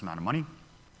tremendous amount of money.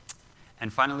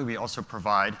 And finally, we also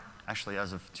provide, actually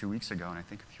as of 2 weeks ago, and I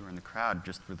think if you were in the crowd,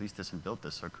 just released this and built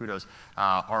this, so kudos,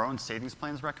 our own savings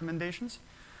plans recommendations,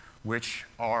 which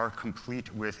are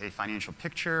complete with a financial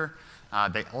picture.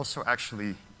 They also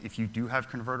actually, if you do have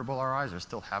convertible RIs or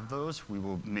still have those, we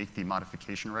will make the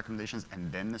modification recommendations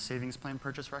and then the savings plan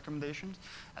purchase recommendations,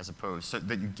 as opposed, so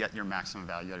that you get your maximum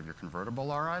value out of your convertible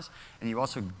RIs, and you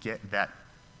also get that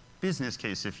business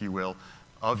case, if you will,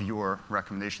 of your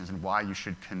recommendations and why you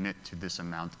should commit to this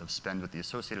amount of spend with the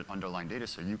associated underlying data,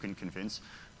 so you can convince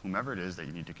whomever it is that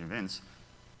you need to convince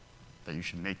that you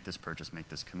should make this purchase, make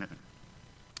this commitment.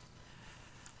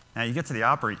 Now you get to the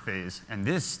operate phase, and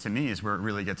this, to me, is where it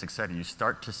really gets exciting. You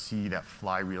start to see that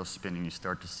flywheel spinning. You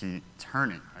start to see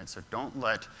turning, right? So don't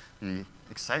let the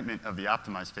excitement of the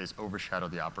optimize phase overshadow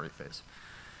the operate phase.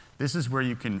 This is where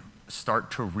you can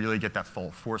start to really get that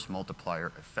full force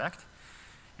multiplier effect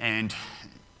and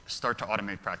start to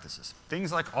automate practices.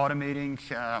 Things like automating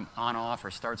on-off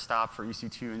or start-stop for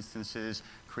EC2 instances,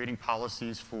 creating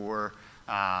policies for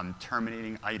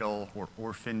terminating idle or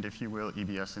orphaned, if you will,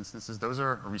 EBS instances. Those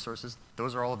are resources.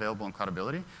 Those are all available in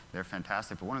Cloudability. They're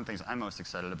fantastic. But one of the things I'm most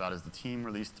excited about is the team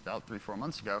released about 3-4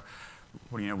 months ago.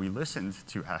 Well, we listened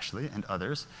to Ashley and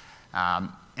others,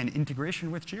 an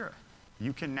integration with Jira.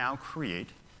 You can now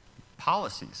create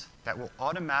policies that will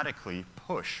automatically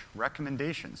push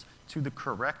recommendations to the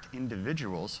correct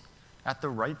individuals at the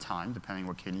right time, depending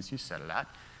what cadence you set it at,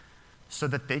 so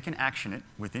that they can action it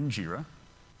within Jira.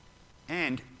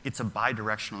 And it's a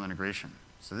bi-directional integration.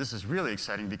 So this is really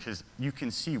exciting because you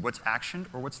can see what's actioned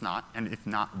or what's not, and if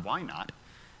not, why not.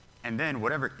 And then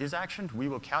whatever is actioned, we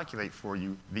will calculate for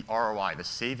you the ROI, the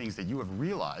savings that you have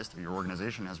realized, or your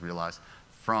organization has realized,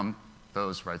 from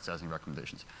those right-sizing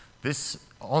recommendations. This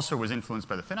also was influenced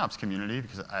by the FinOps community,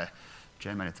 because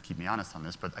Jay might have to keep me honest on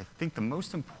this, but I think the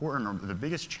most important, or the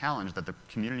biggest challenge that the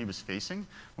community was facing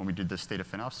when we did the State of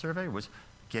FinOps survey was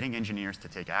getting engineers to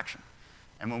take action.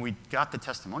 And when we got the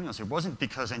testimonials, it wasn't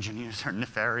because engineers are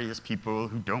nefarious people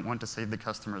who don't want to save the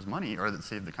customers money or that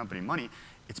save the company money.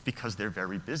 It's because they're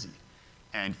very busy.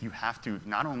 And you have to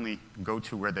not only go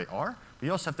to where they are, but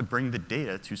you also have to bring the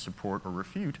data to support or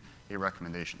refute a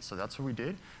recommendation. So that's what we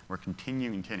did. We're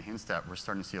continuing to enhance that. We're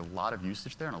starting to see a lot of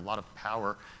usage there and a lot of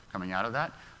power coming out of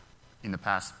that in the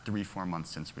past 3-4 months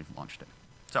since we've launched it.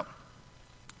 So a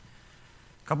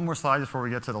couple more slides before we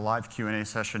get to the live Q&A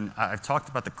session. I've talked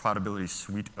about the Cloudability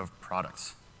suite of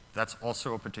products. That's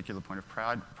also a particular point of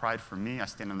pride for me. I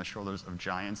stand on the shoulders of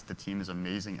giants. The team is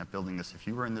amazing at building this. If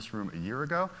you were in this room a year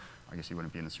ago, I guess you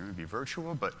wouldn't be in this room, it'd be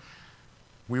virtual, but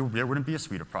there wouldn't be a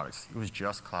suite of products. It was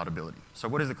just Cloudability. So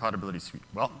what is the Cloudability suite?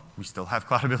 Well, we still have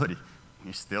Cloudability.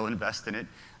 We still invest in it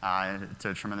to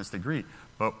a tremendous degree.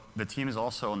 But the team has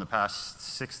also, in the past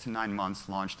 6 to 9 months,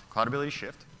 launched Cloudability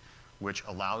Shift, which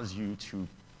allows you to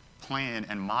plan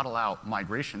and model out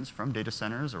migrations from data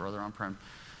centers or other on-prem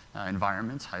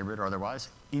environments, hybrid or otherwise,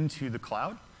 into the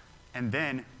cloud. And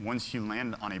then once you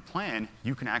land on a plan,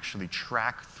 you can actually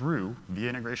track through, via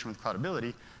integration with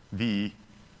Cloudability, the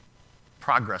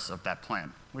progress of that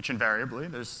plan, which invariably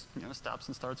there's stops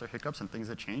and starts or hiccups and things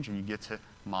that change, and you get to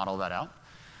model that out.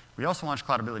 We also launched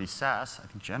Cloudability SaaS. I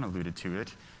think Jen alluded to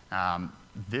it.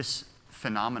 This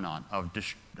phenomenon of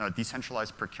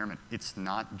decentralized procurement, it's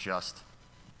not just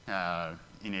in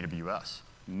AWS.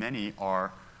 Many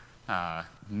are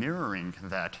mirroring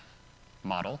that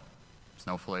model,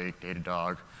 Snowflake,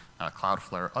 Datadog,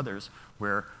 Cloudflare, others,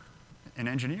 where an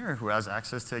engineer who has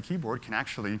access to a keyboard can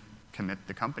actually commit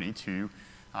the company to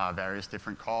various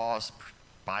different costs,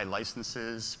 buy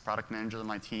licenses. Product managers on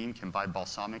my team can buy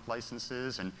balsamic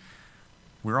licenses, and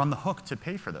we're on the hook to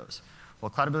pay for those. Well,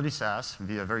 Cloudability SaaS,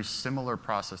 via a very similar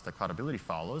process that Cloudability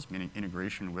follows, meaning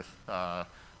integration with a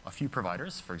few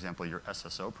providers, for example, your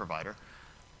SSO provider,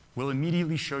 will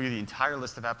immediately show you the entire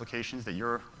list of applications that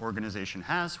your organization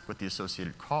has, what the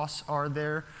associated costs are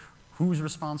there, who's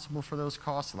responsible for those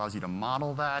costs, allows you to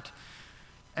model that,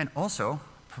 and also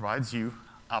provides you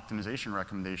optimization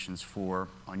recommendations for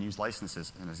unused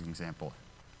licenses, as an example,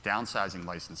 downsizing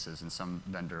licenses in some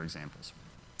vendor examples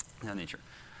of that nature.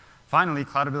 Finally,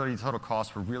 Cloudability Total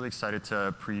Cost, we're really excited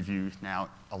to preview now,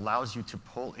 allows you to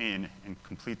pull in and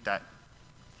complete that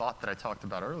thought that I talked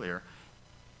about earlier,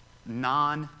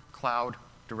 non-cloud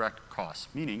direct costs,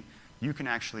 meaning you can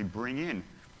actually bring in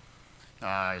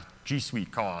G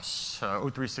Suite costs,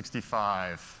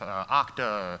 O365,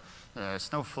 Okta,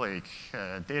 Snowflake,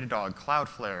 Datadog,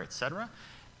 Cloudflare, et cetera.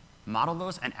 Model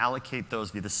those and allocate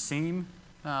those via the same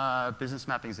business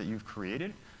mappings that you've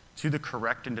created to the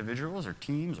correct individuals or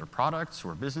teams or products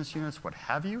or business units, what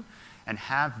have you, and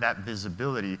have that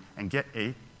visibility and get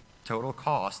a total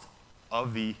cost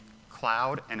of the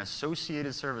cloud and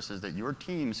associated services that your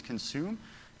teams consume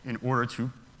in order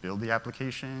to build the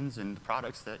applications and the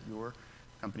products that your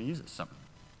company uses. So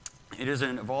it is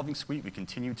an evolving suite. We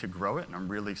continue to grow it, and I'm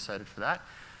really excited for that.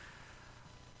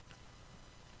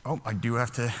 Oh, I do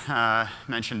have to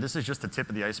mention, this is just the tip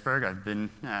of the iceberg. I've been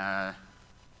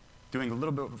doing a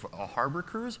little bit of a harbor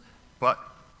cruise, but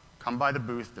come by the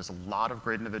booth. There's a lot of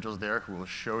great individuals there who will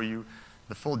show you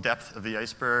the full depth of the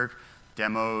iceberg,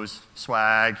 demos,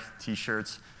 swag,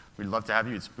 t-shirts. We'd love to have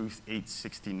you. It's booth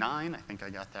 869. I think I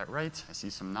got that right. I see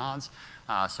some nods.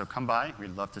 So come by.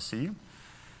 We'd love to see you.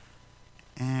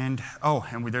 And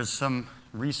there's some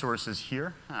resources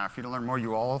here. For you to learn more,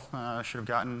 you all should have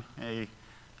gotten a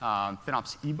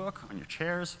FinOps ebook on your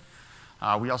chairs.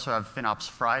 We also have FinOps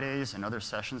Fridays and other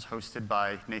sessions hosted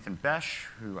by Nathan Besh,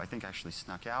 who I think actually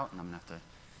snuck out, and I'm going to have to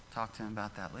talk to him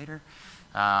about that later.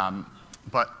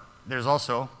 But there's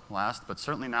also, last but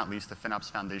certainly not least, the FinOps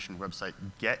Foundation website.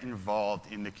 Get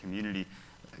involved in the community.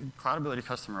 Cloudability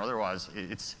customer otherwise,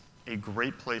 it's a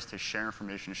great place to share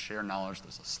information, share knowledge.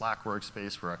 There's a Slack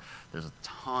workspace where there's a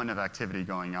ton of activity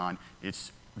going on.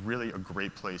 It's really a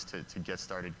great place to get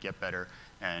started, get better,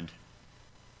 and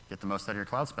get the most out of your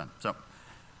cloud spend. So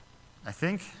I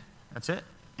think that's it.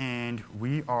 And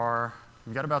we've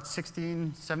got about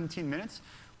 16, 17 minutes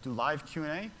to do live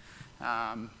Q&A.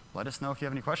 Let us know if you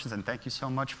have any questions, and thank you so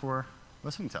much for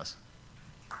listening to us.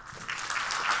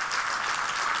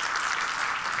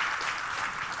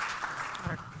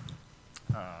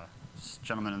 This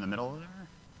gentleman in the middle there.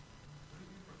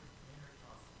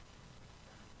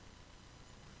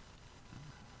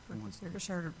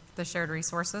 The shared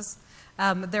resources.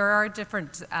 There are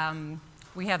different,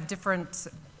 we have different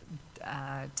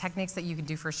techniques that you can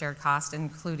do for shared cost,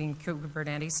 including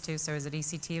Kubernetes too. So is it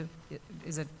EC2?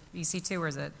 Is it EC2 or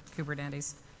is it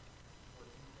Kubernetes?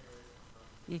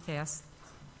 EKS.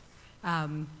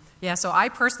 Yeah, so I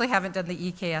personally haven't done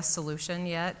the EKS solution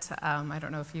yet. I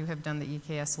don't know if you have done the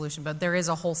EKS solution, but there is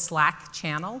a whole Slack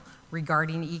channel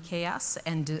regarding EKS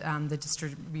and the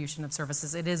distribution of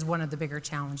services. It is one of the bigger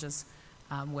challenges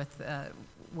with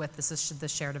the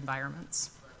shared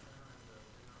environments.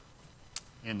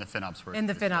 In the FinOps work. In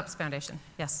the FinOps Foundation,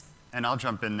 yes. And I'll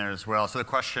jump in there as well. So the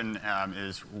question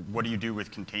is, what do you do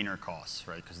with container costs,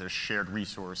 right? Because there's shared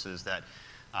resources that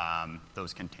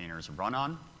those containers run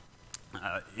on.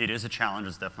 It is a challenge.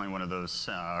 It's definitely one of those,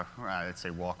 I'd say,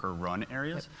 walk or run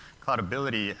areas. Yep.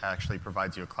 Cloudability actually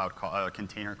provides you a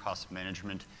container cost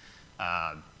management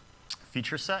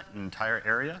feature set, an entire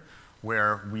area,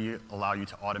 where we allow you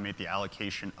to automate the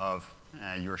allocation of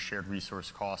your shared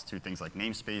resource costs to things like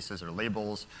namespaces or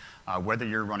labels, whether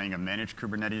you're running a managed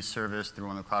Kubernetes service through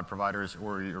one of the cloud providers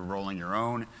or you're rolling your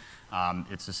own.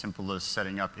 It's as simple as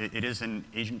setting up. It is an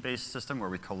agent-based system where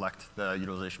we collect the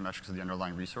utilization metrics of the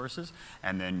underlying resources,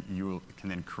 and then you can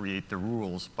then create the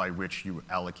rules by which you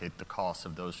allocate the costs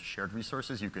of those shared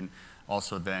resources. You can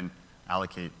also then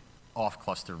allocate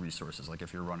off-cluster resources, like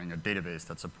if you're running a database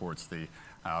that supports the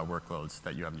workloads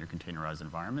that you have in your containerized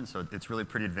environment. So it's really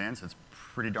pretty advanced. It's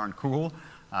pretty darn cool,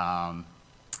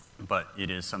 but it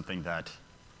is something that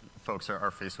folks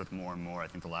are faced with more and more. I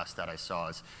think the last stat I saw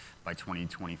is by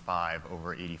 2025,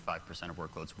 over 85% of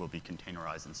workloads will be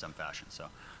containerized in some fashion. So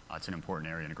it's an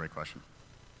important area and a great question.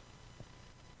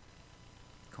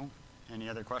 Cool. Any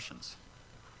other questions?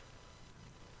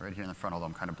 Right here in the front, although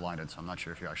I'm kind of blinded, so I'm not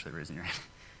sure if you're actually raising your hand.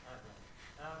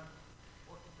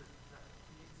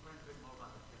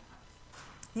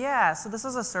 Yeah, so this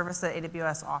is a service that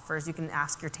AWS offers. You can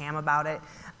ask your TAM about it.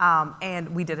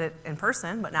 And we did it in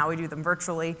person, but now we do them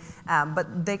virtually.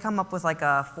 But they come up with like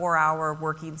a 4-hour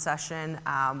working session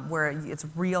where it's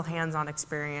real hands-on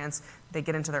experience. They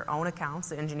get into their own accounts,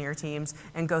 the engineer teams,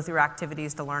 and go through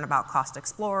activities to learn about Cost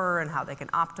Explorer and how they can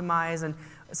optimize. And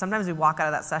sometimes we walk out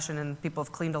of that session and people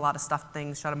have cleaned a lot of stuff,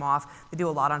 things, shut them off. They do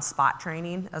a lot on spot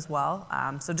training as well.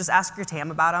 So just ask your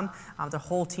TAM about them. The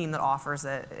whole team that offers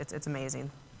it, it's amazing.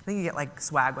 I think you get like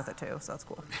swag with it too, so that's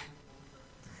cool.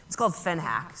 It's called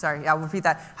FinHack. Sorry, I'll repeat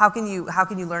that. How can you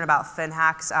learn about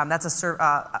FinHacks? That's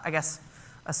I guess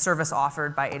a service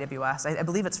offered by AWS. I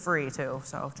believe it's free too,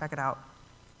 so check it out.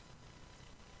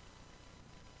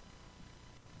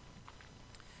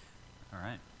 All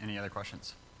right. Any other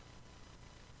questions?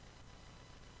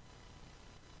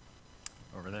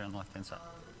 Over there on the left-hand side.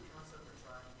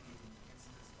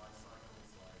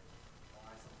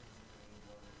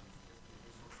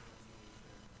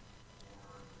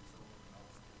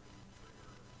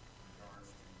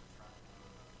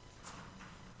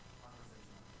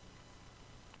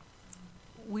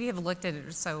 We have looked at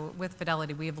it, so with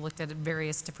Fidelity, we have looked at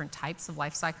various different types of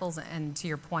life cycles, and to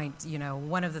your point,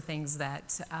 one of the things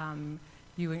that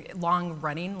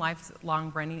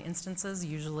long-running instances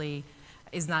usually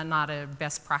is not a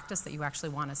best practice that you actually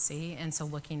want to see, and so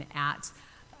looking at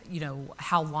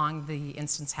how long the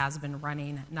instance has been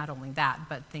running, not only that,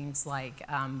 but things like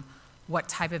what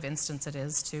type of instance it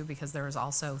is too, because there's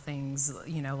also things,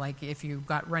 like if you've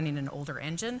got running an older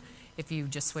engine, if you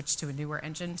just switch to a newer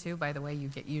engine too, by the way, you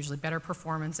get usually better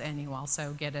performance and you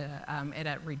also get it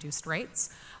at reduced rates.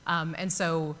 And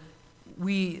so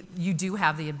you do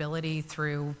have the ability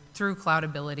through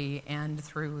Cloudability and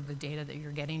through the data that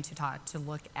you're getting to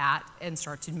look at and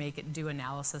start to do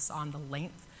analysis on the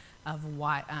length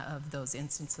of those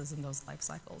instances and those life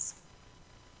cycles.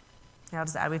 Yeah, I'll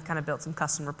just add, we've kind of built some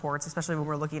custom reports, especially when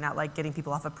we're looking at like getting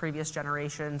people off of previous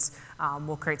generations.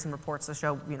 We'll create some reports to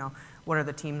show, what are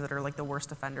the teams that are like the worst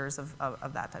offenders of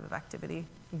that type of activity.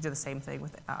 We do the same thing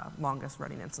with longest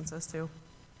running instances too.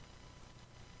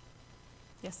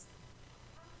 Yes?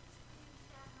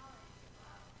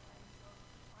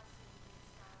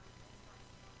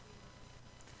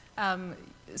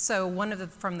 So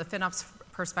from the FinOps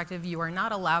perspective, you are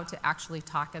not allowed to actually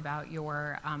talk about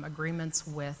your agreements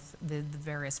with the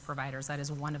various providers. That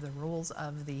is one of the rules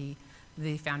of the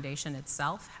foundation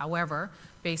itself. However,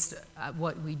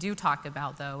 what we do talk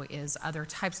about, though, is other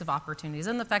types of opportunities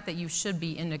and the fact that you should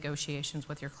be in negotiations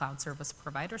with your cloud service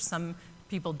provider. Some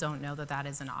people don't know that that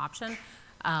is an option.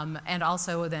 And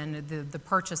also then the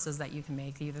purchases that you can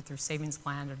make, either through savings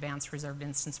plan, advanced reserved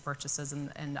instance purchases,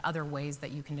 and other ways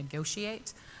that you can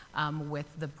negotiate with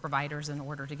the providers in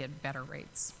order to get better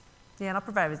rates. Yeah, and I'll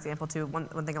provide an example too. One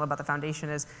thing about the foundation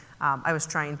is I was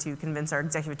trying to convince our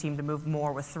executive team to move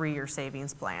more with 3-year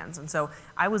savings plans. And so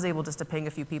I was able just to ping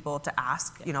a few people to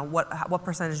ask, what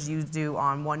percentage do you do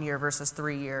on 1 year versus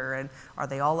 3-year, and are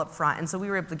they all up front? And so we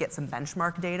were able to get some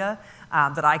benchmark data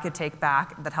that I could take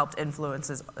back that helped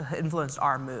influenced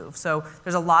our move. So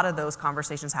there's a lot of those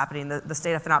conversations happening. The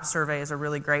State of FinOps survey is a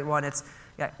really great one. It's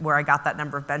where I got that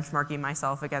number of benchmarking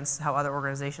myself against how other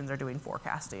organizations are doing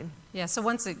forecasting. Yeah, so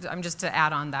just to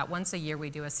add on that, once a year we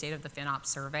do a State of the FinOps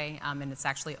survey, survey, and it's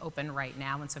actually open right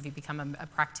now. And so if you become a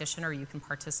practitioner, you can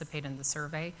participate in the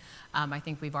survey. I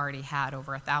think we've already had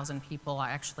over 1,000 people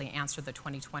actually answer the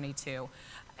 2022.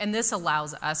 And this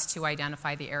allows us to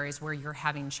identify the areas where you're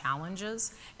having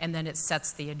challenges, and then it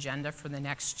sets the agenda for the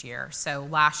next year. So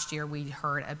last year we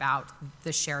heard about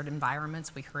the shared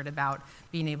environments. We heard about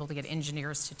being able to get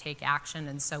engineers to take action,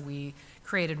 and so we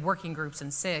created working groups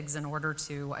and SIGs in order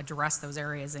to address those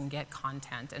areas and get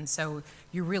content. And so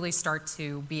you really start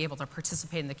to be able to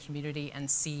participate in the community and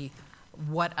see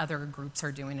what other groups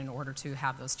are doing in order to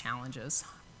have those challenges.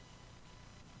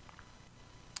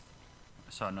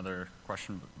 I saw another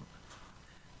question.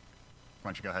 Why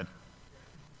don't you go ahead?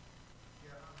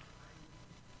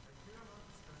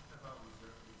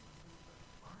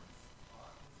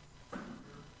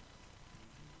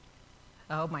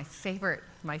 Oh, my favorite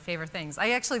things.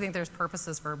 I actually think there's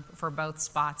purposes for both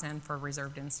spots and for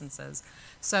reserved instances.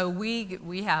 So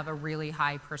we have a really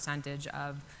high percentage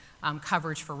of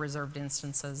coverage for reserved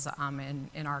instances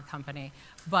in our company.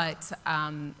 But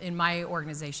in my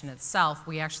organization itself,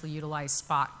 we actually utilize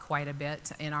Spot quite a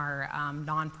bit in our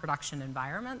non-production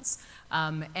environments.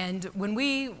 And when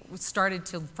we started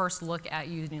to first look at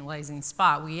utilizing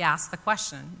Spot, we asked the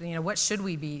question, what should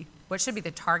be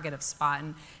the target of Spot?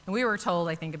 And we were told,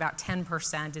 I think, about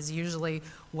 10% is usually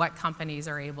what companies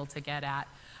are able to get at.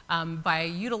 By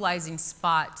utilizing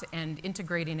Spot and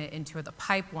integrating it into the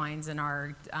pipelines in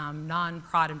our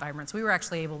non-prod environments, we were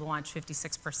actually able to launch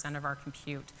 56% of our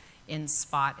compute in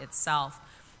Spot itself.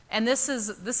 And this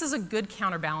is a good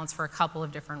counterbalance for a couple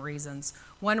of different reasons.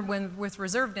 One, with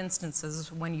reserved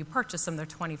instances, when you purchase them, they're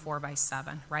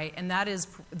 24/7, right? And that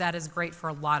is great for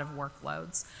a lot of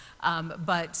workloads.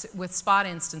 But with Spot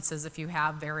instances, if you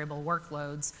have variable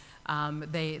workloads,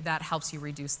 that helps you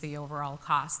reduce the overall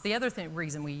cost. The other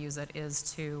reason we use it is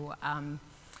to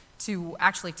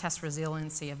actually test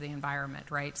resiliency of the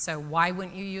environment, right? So why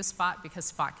wouldn't you use Spot? Because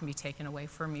Spot can be taken away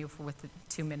from you with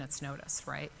 2 minutes notice,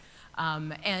 right?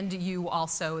 And you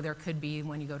also, there could be,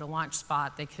 when you go to launch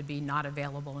Spot, they could be not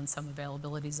available in some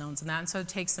availability zones and that, and so it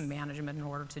takes some management in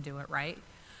order to do it right.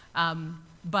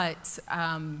 But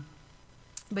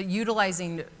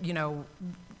utilizing,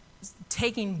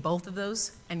 taking both of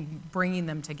those and bringing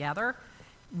them together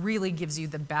really gives you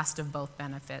the best of both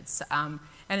benefits. And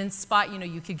in Spot,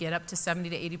 you could get up to 70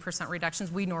 to 80%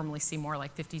 reductions. We normally see more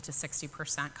like 50 to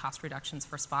 60% cost reductions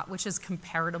for Spot, which is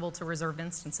comparable to reserved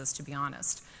instances, to be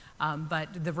honest.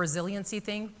 But the resiliency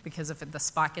thing, because if the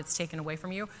Spot gets taken away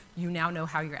from you, you now know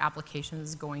how your application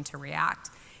is going to react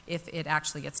if it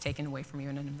actually gets taken away from you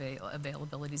in an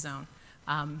availability zone.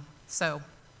 So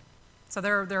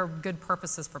there are good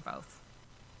purposes for both.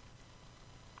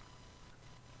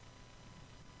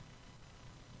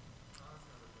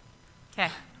 Okay.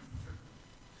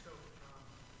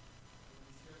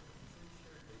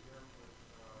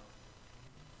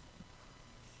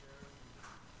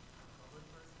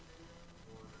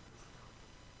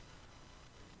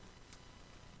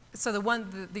 So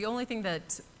the only thing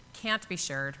that can't be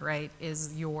shared, right,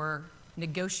 is your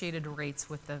negotiated rates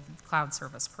with the cloud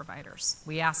service providers.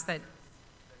 We ask that.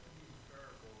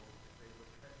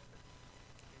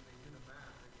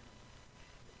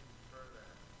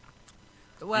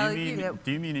 Well,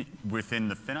 do you mean within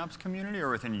the FinOps community or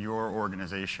within your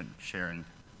organization sharing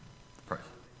the price?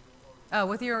 Oh,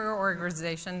 with your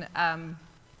organization,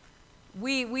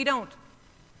 we don't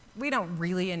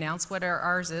really announce what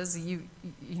ours is.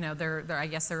 I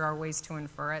guess there are ways to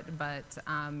infer it, but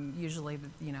usually,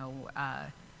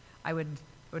 I would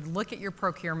look at your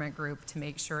procurement group to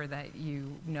make sure that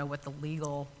you know what the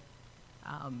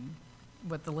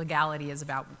legality is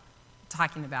about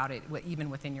talking about it, even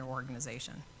within your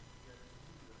organization.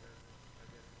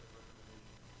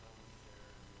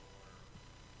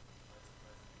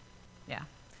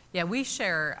 Yeah, we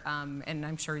share, and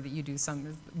I'm sure that you do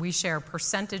we share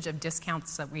percentage of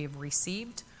discounts that we have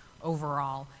received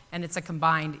overall, and it's a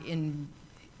combined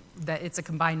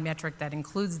metric that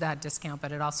includes that discount,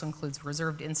 but it also includes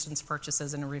reserved instance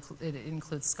purchases, and it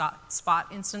includes Spot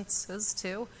instances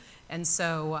too. And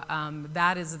so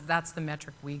that's the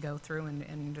metric we go through,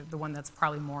 and the one that's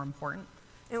probably more important.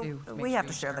 We have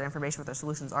to share that information with our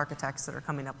solutions architects that are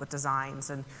coming up with designs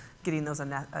and getting those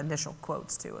initial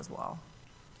quotes too as well.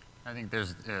 I think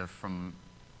there's, from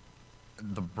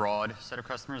the broad set of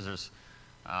customers, there's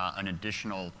an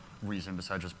additional reason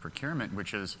besides just procurement,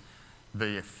 which is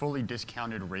the fully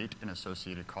discounted rate and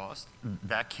associated cost.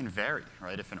 That can vary,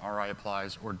 right, if an RI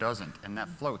applies or doesn't, and that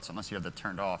floats unless you have that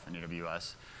turned off in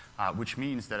AWS. Which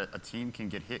means that a team can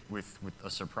get hit with a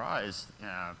surprise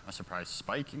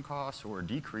spike in costs or a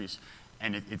decrease,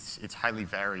 and it's highly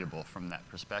variable from that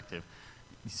perspective.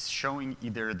 showing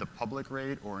either the public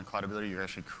rate, or in Cloudability, you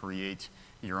actually create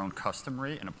your own custom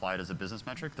rate and apply it as a business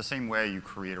metric. The same way you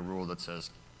create a rule that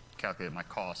says, calculate my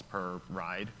cost per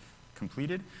ride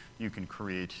completed, you can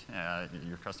create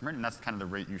your custom rate, and that's kind of the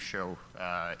rate you show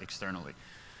externally,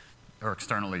 or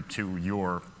externally to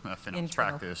your FinOps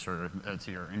practice, or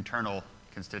to your internal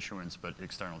constituents, but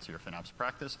external to your FinOps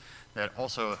practice. That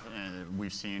also,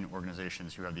 we've seen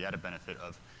organizations who have the added benefit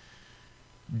of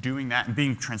doing that and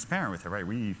being transparent with it, right?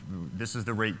 This is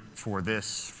the rate for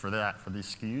this, for that, for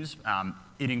these SKUs.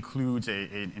 It includes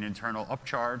an internal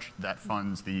upcharge that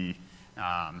funds the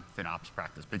FinOps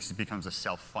practice, because it becomes a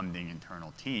self-funding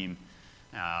internal team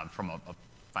from a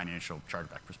financial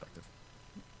chargeback perspective.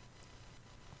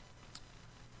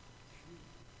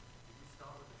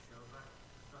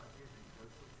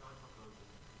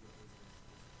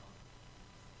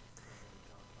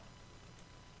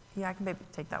 Yeah, I can maybe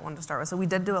take that one to start with. So we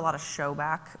did do a lot of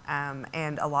showback,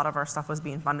 and a lot of our stuff was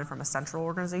being funded from a central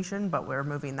organization, but we're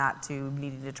moving that to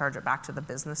needing to charge it back to the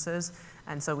businesses.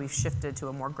 And so we've shifted to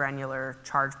a more granular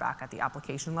chargeback at the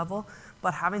application level.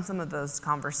 But having some of those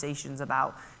conversations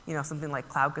about, something like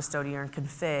cloud custodian and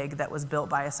config that was built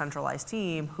by a centralized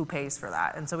team, who pays for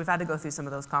that? And so we've had to go through some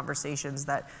of those conversations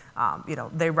that,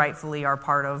 they rightfully are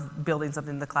part of building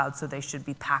something in the cloud, so they should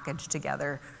be packaged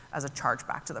together as a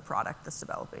chargeback to the product that's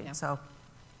developing. Yeah. So,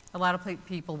 a lot of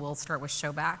people will start with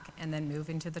showback and then move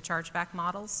into the chargeback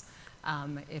models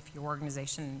if your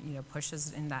organization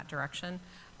pushes in that direction.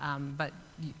 But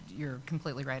you're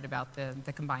completely right about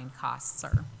the combined costs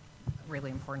are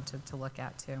really important to look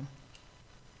at too.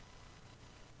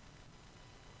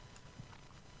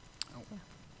 Oh, yeah.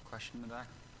 Question in the back.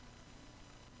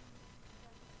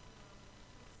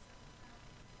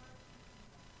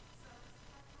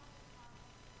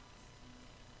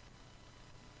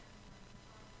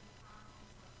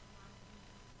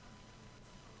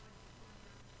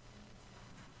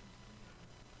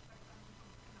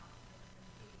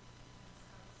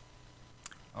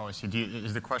 Oh, I see.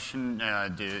 Is the question,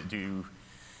 do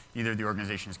either of the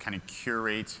organizations kind of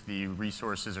curate the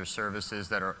resources or services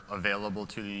that are available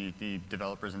to the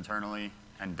developers internally,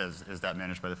 and is that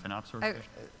managed by the FinOps organization?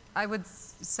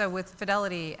 So with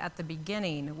Fidelity at the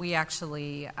beginning, we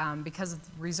actually, because of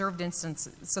reserved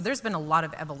instances, so there's been a lot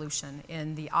of evolution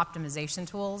in the optimization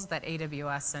tools that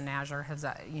AWS and Azure has,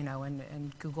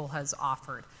 and Google has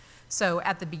offered. So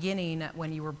at the beginning,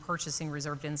 when you were purchasing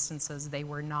reserved instances, they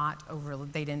were not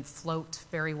they didn't float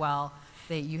very well.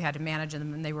 You had to manage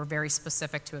them, and they were very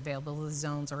specific to availability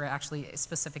zones, or actually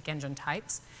specific engine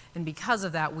types. And because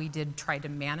of that, we did try to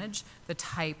manage the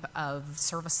type of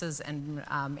services and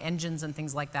engines and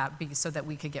things like that, so that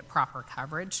we could get proper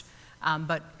coverage.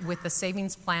 But with the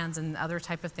savings plans and other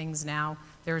type of things now,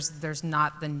 there's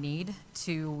not the need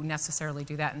to necessarily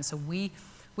do that. And so we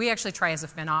actually try as a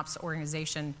FinOps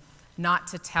organization not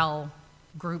to tell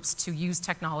groups to use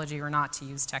technology or not to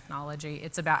use technology.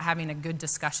 It's about having a good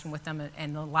discussion with them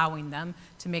and allowing them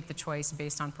to make the choice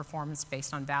based on performance,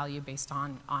 based on value, based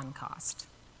on cost.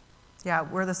 Yeah,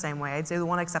 we're the same way. I'd say the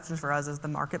one exception for us is the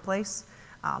marketplace.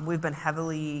 We've been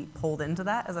heavily pulled into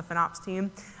that as a FinOps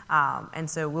team. And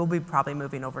so we'll be probably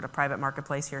moving over to private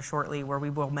marketplace here shortly, where we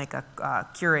will make a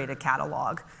curated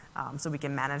catalog, so we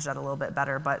can manage that a little bit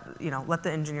better. But let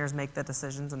the engineers make the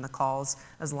decisions and the calls,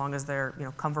 as long as they're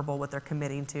comfortable with their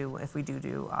committing to, if we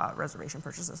do reservation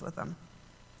purchases with them.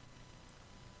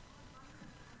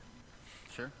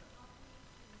 Sure.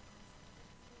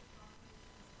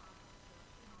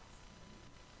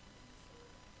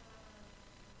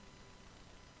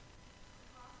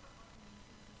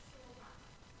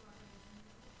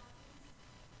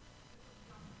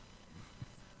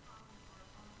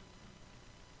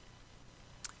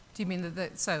 Do you mean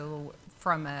so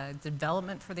from a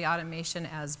development for the automation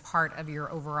as part of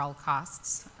your overall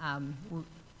costs?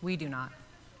 We do not.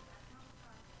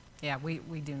 Yeah, we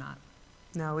do not.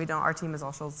 No, we don't. Our team is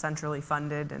also centrally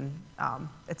funded, and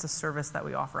it's a service that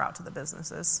we offer out to the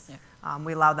businesses. Yeah.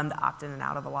 We allow them to opt in and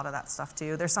out of a lot of that stuff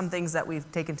too. There's some things that we've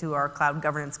taken to our Cloud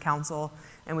Governance Council,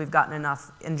 and we've gotten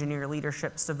enough engineer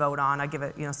leaderships to vote on. I give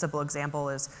it, a simple example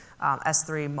is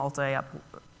S3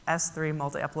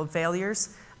 multi-upload failures.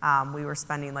 We were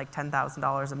spending like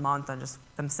 $10,000 a month on just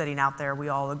them sitting out there. We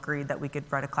all agreed that we could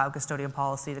write a cloud custodian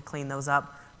policy to clean those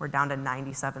up. We're down to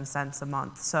 97 cents a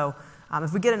month. So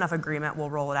if we get enough agreement,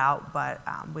 we'll roll it out, but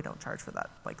we don't charge for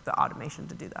that, like the automation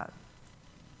to do that.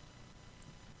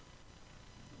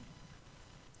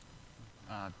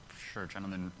 Sure,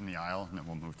 gentleman in the aisle, and then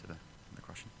we'll move to the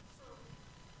question.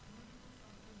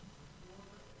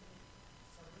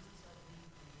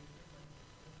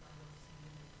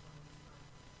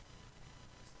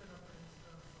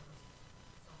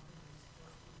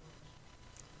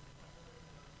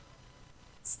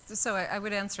 So I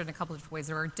would answer in a couple of different ways.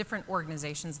 There are different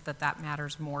organizations that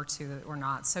matters more to or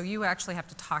not. So you actually have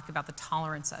to talk about the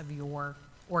tolerance of your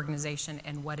organization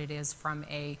and what it is from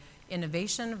a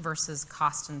innovation versus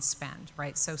cost and spend,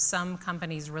 right? So some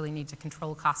companies really need to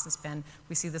control cost and spend.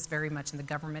 We see this very much in the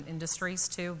government industries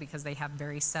too, because they have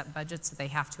very set budgets that they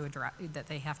have to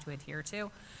adhere to.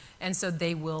 And so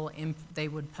they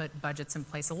would put budgets in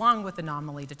place along with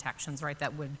anomaly detections, right,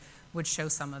 that would show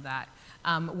some of that.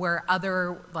 Where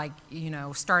other, like,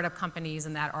 startup companies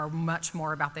and that are much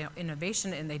more about the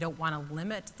innovation, and they don't want to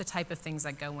limit the type of things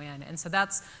that go in. And so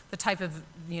that's the type of,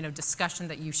 discussion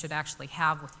that you should actually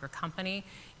have with your company,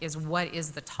 is what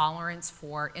is the tolerance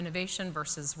for innovation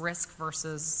versus risk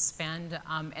versus spend,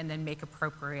 and then make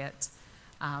appropriate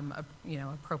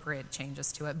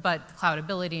changes to it. But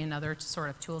Cloudability and other sort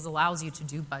of tools allows you to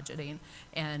do budgeting,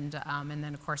 and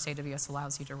then of course AWS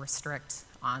allows you to restrict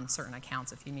on certain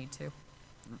accounts if you need to.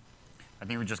 I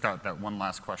think we just got that one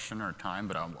last question or time,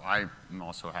 but I'm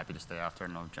also happy to stay after. I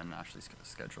don't know Jen and Ashley's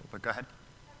schedule, but go ahead.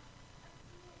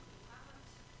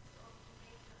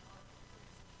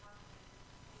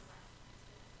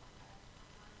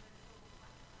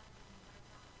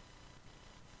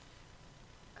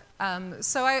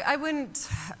 So I wouldn't,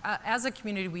 as a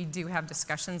community, we do have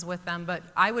discussions with them, but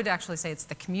I would actually say it's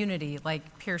the community,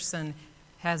 like Pearson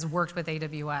has worked with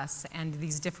AWS, and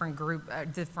these different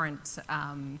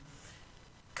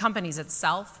companies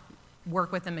itself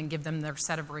work with them and give them their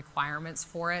set of requirements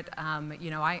for it.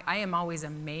 I am always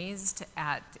amazed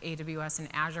at AWS and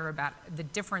Azure about the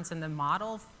difference in the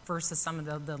model versus some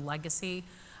of the legacy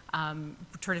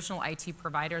traditional IT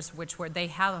providers, where they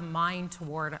have a mind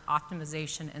toward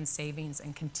optimization and savings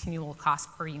and continual cost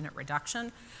per unit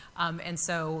reduction. And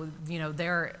so,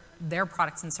 their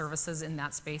products and services in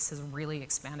that space has really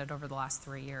expanded over the last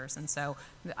 3 years. And so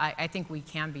I think we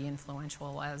can be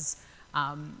influential as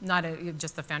not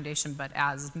just the foundation, but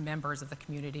as members of the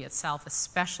community itself,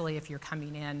 especially if you're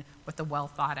coming in with a well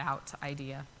thought out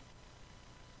idea.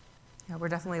 Yeah, we're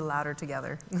definitely louder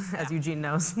together, as Eugene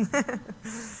knows.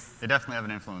 They definitely have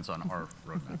an influence on our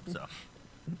roadmap. So,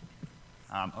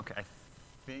 okay, I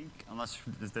think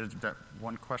is there that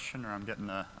one question, or I'm getting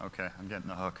the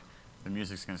hook. The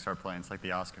music's going to start playing. It's like the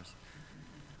Oscars.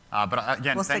 But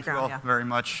again, thank you all very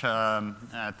much.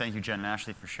 Thank you, Jen and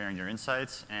Ashley, for sharing your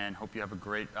insights, and hope you have a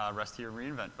great rest of your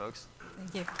re:Invent, folks.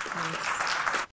 Thank you.